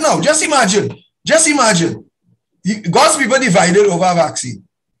 Right now, just imagine. God's people divided over a vaccine.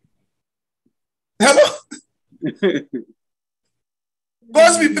 Hello?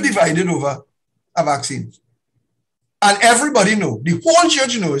 God's people divided over a vaccine. And everybody knows, the whole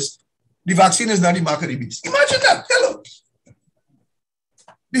church knows, the vaccine is not the mark of the beast. Imagine that. Hello?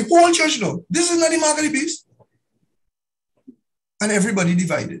 The whole church knows, this is not the mark of the beast. And everybody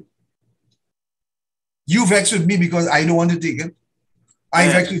divided. You vex with me because I don't want to take it. I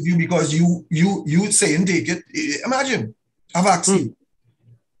vex with you because you saying take it. Imagine a vaccine.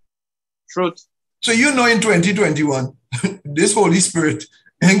 Truth. So you know in 2021, this Holy Spirit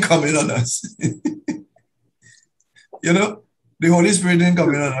ain't coming on us. You know, the Holy Spirit ain't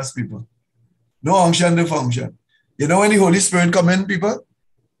coming on us, people. No unction, no function. You know when the Holy Spirit come in, people?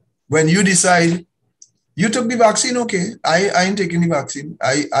 When you decide You took the vaccine, okay. I ain't taking the vaccine.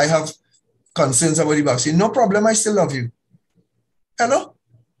 I have concerns about the vaccine. No problem, I still love you. Hello?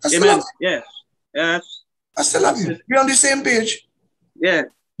 I still love Amen. you. Yes. Yes. I still love That's you. it. We're on the same page. Yeah.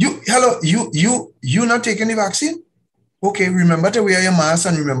 You not taking the vaccine? Okay, remember to wear your mask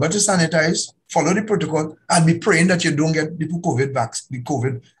and remember to sanitize. Follow the protocol. I'll be praying that you don't get the COVID vaccine, the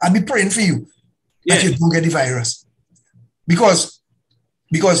COVID. I'll be praying for you that Yeah. you don't get the virus. Because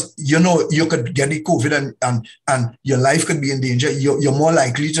you know you could get the COVID and your life could be in danger. You're more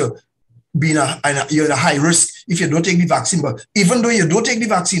likely to be you're in a high risk if you don't take the vaccine. But even though you don't take the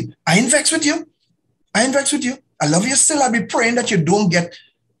vaccine, I ain't vexed with you. I ain't vexed with you. I love you still. I'll be praying that you don't get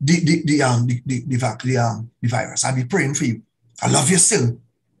the virus. I'll be praying for you. I love you still.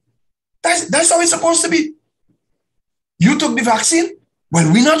 That's how it's supposed to be. You took the vaccine.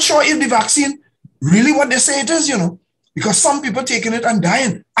 Well, we're not sure if the vaccine really what they say it is, you know, because some people taking it and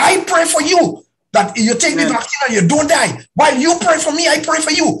dying. I pray for you that you take the vaccine and you don't die. While you pray for me, I pray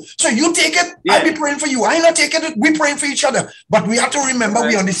for you. So you take it, I'll be praying for you. I not taking it, we praying for each other. But we have to remember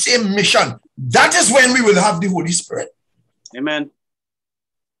we're on the same mission. That is when we will have the Holy Spirit. Amen.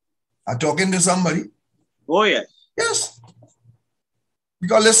 I'm talking to somebody. Oh, yes. Yes.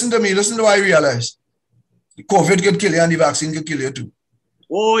 Because listen to me, listen to what I realize. The COVID could kill you and the vaccine could kill you too.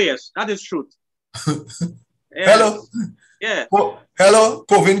 Oh, yes. That is truth. Yes. Hello. Yeah. Hello,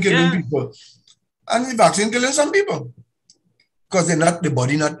 COVID killing people. And the vaccine killing some people. Because the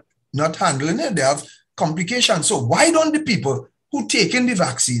body not handling it. They have complications. So why don't the people who taking the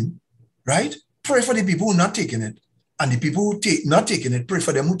vaccine, right, pray for the people who not taking it? And the people who not taking it, pray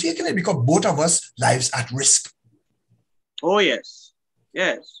for them who taking it, because both of us lives at risk. Oh, yes.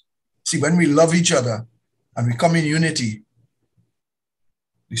 Yes. See, when we love each other and we come in unity,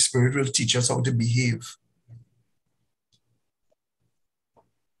 the Spirit will teach us how to behave.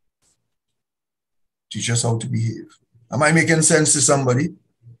 Teach us how to behave. Am I making sense to somebody?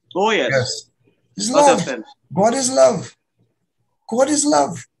 Oh, yes. Yes. It's love. God is love. God is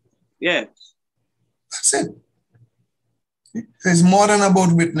love. Yes. That's it. It's more than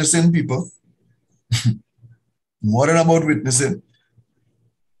about witnessing, people. More than about witnessing.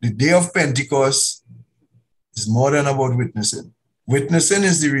 The day of Pentecost is more than about witnessing. Witnessing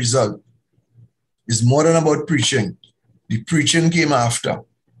is the result. It's more than about preaching. The preaching came after.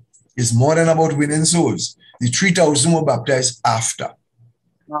 It's more than about winning souls. The 3,000 were baptized after.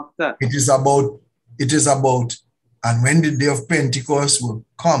 It is about, and when the day of Pentecost will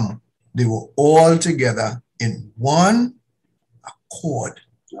come, they were all together in one accord.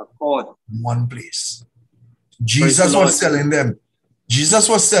 In one place. Jesus was telling them,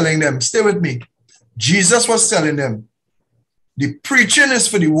 stay with me. Jesus was telling them, the preaching is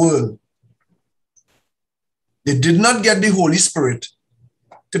for the world. They did not get the Holy Spirit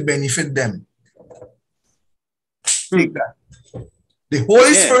to benefit them. Take that. The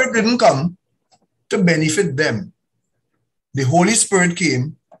Holy Spirit didn't come to benefit them. The Holy Spirit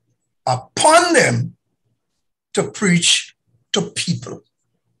came upon them to preach to people.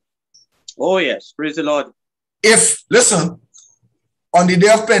 Oh, yes. Praise the Lord. Listen, on the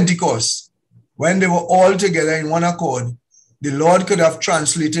day of Pentecost, when they were all together in one accord, the Lord could have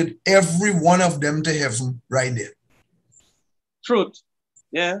translated every one of them to heaven right there. Truth.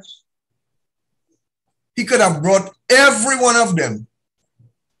 Yes. He could have brought every one of them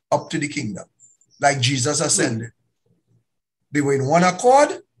up to the kingdom, like Jesus ascended. They were in one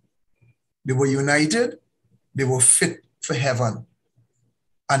accord, they were united, they were fit for heaven.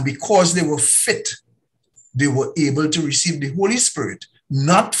 And because they were fit, they were able to receive the Holy Spirit,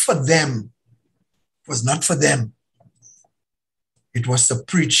 not for them. It was not for them. It was to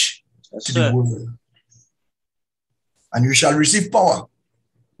preach to the world. And you shall receive power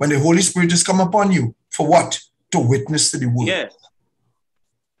when the Holy Spirit is come upon you. For what? To witness to the world. Yes.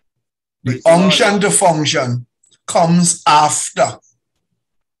 The unction to function comes after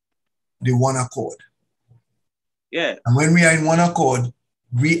the one accord. Yeah. And when we are in one accord,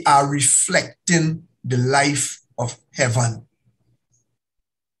 we are reflecting the life of heaven.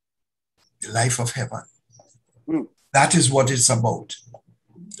 The life of heaven. That is what it's about.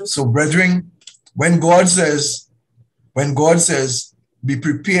 So, brethren, when God says, be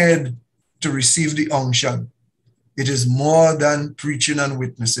prepared to receive the unction, it is more than preaching and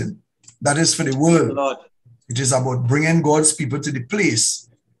witnessing. That is for the world. Lord. It is about bringing God's people to the place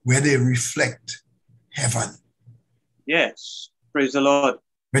where they reflect heaven. Yes. Praise the Lord.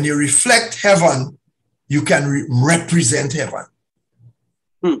 When you reflect heaven, you can represent heaven.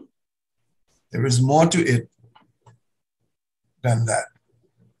 There is more to it than that.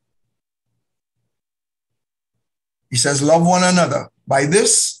 He says, love one another. By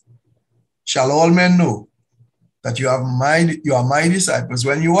this, shall all men know that you are my disciples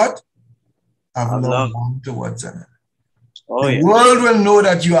when you what? Have love one towards another. Oh, The yes. world will know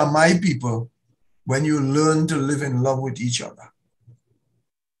that you are my people when you learn to live in love with each other.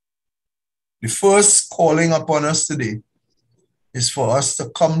 The first calling upon us today is for us to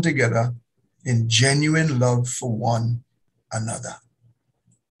come together in genuine love for one another.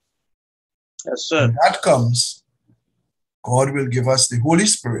 Yes, sir. When that comes, God will give us the Holy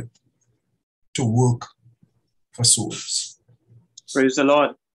Spirit to work for souls. Praise the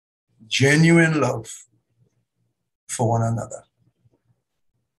Lord. Genuine love for one another.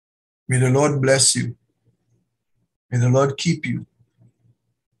 May the Lord bless you. May the Lord keep you.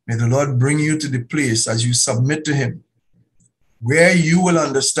 May the Lord bring you to the place as you submit to Him, where you will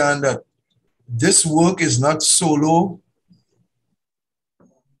understand that this work is not solo.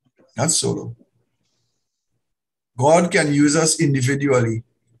 Not solo. God can use us individually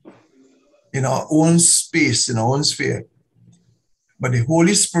in our own space, in our own sphere. But the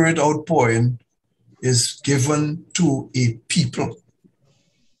Holy Spirit outpouring is given to a people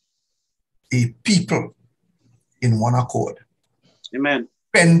in one accord. Amen.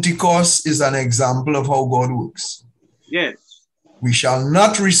 Pentecost is an example of how God works. Yes. We shall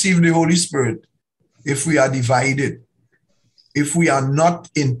not receive the Holy Spirit if we are divided, if we are not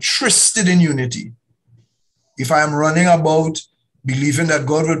interested in unity. If I am running about believing that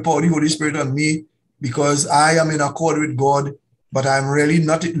God will pour the Holy Spirit on me because I am in accord with God, but I'm really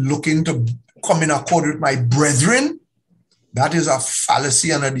not looking to come in accord with my brethren, that is a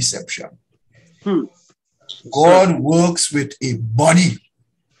fallacy and a deception. God works with a body.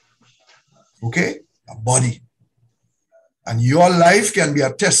 Okay? A body. And your life can be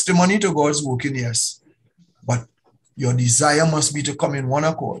a testimony to God's working, yes. But your desire must be to come in one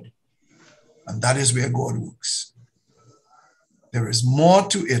accord. And that is where God works. There is more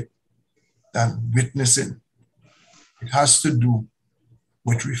to it than witnessing. It has to do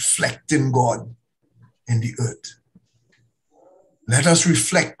with reflecting God in the earth. Let us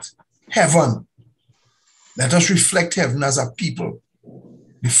reflect heaven. Let us reflect heaven as a people.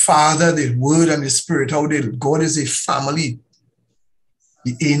 The Father, the Word, and the Spirit, how God is a family.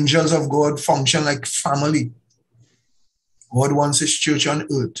 The angels of God function like family. God wants His church on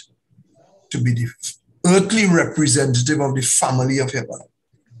earth to be the earthly representative of the family of heaven.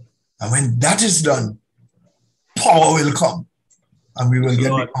 And when that is done, power will come and we will get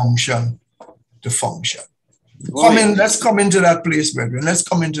the unction to function. Let's come into that place, brethren. Let's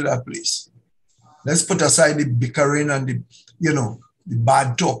come into that place. Let's put aside the bickering and the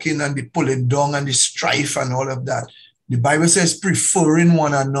bad talking and the pulling down and the strife and all of that. The Bible says preferring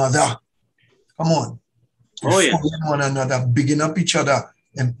one another. Come on. Preferring one another, bigging up each other,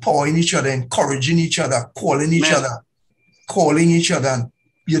 empowering each other, encouraging each other, calling each other, and,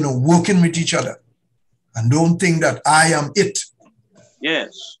 working with each other. And don't think that I am it.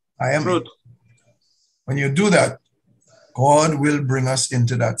 Yes. I am it. When you do that, God will bring us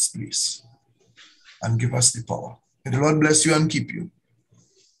into that place and give us the power. May the Lord bless you and keep you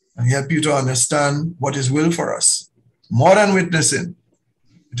and help you to understand what His will for us. More than witnessing,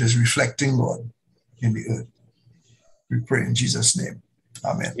 it is reflecting God in the earth. We pray in Jesus' name.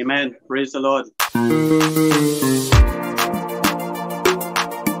 Amen. Amen. Praise the Lord.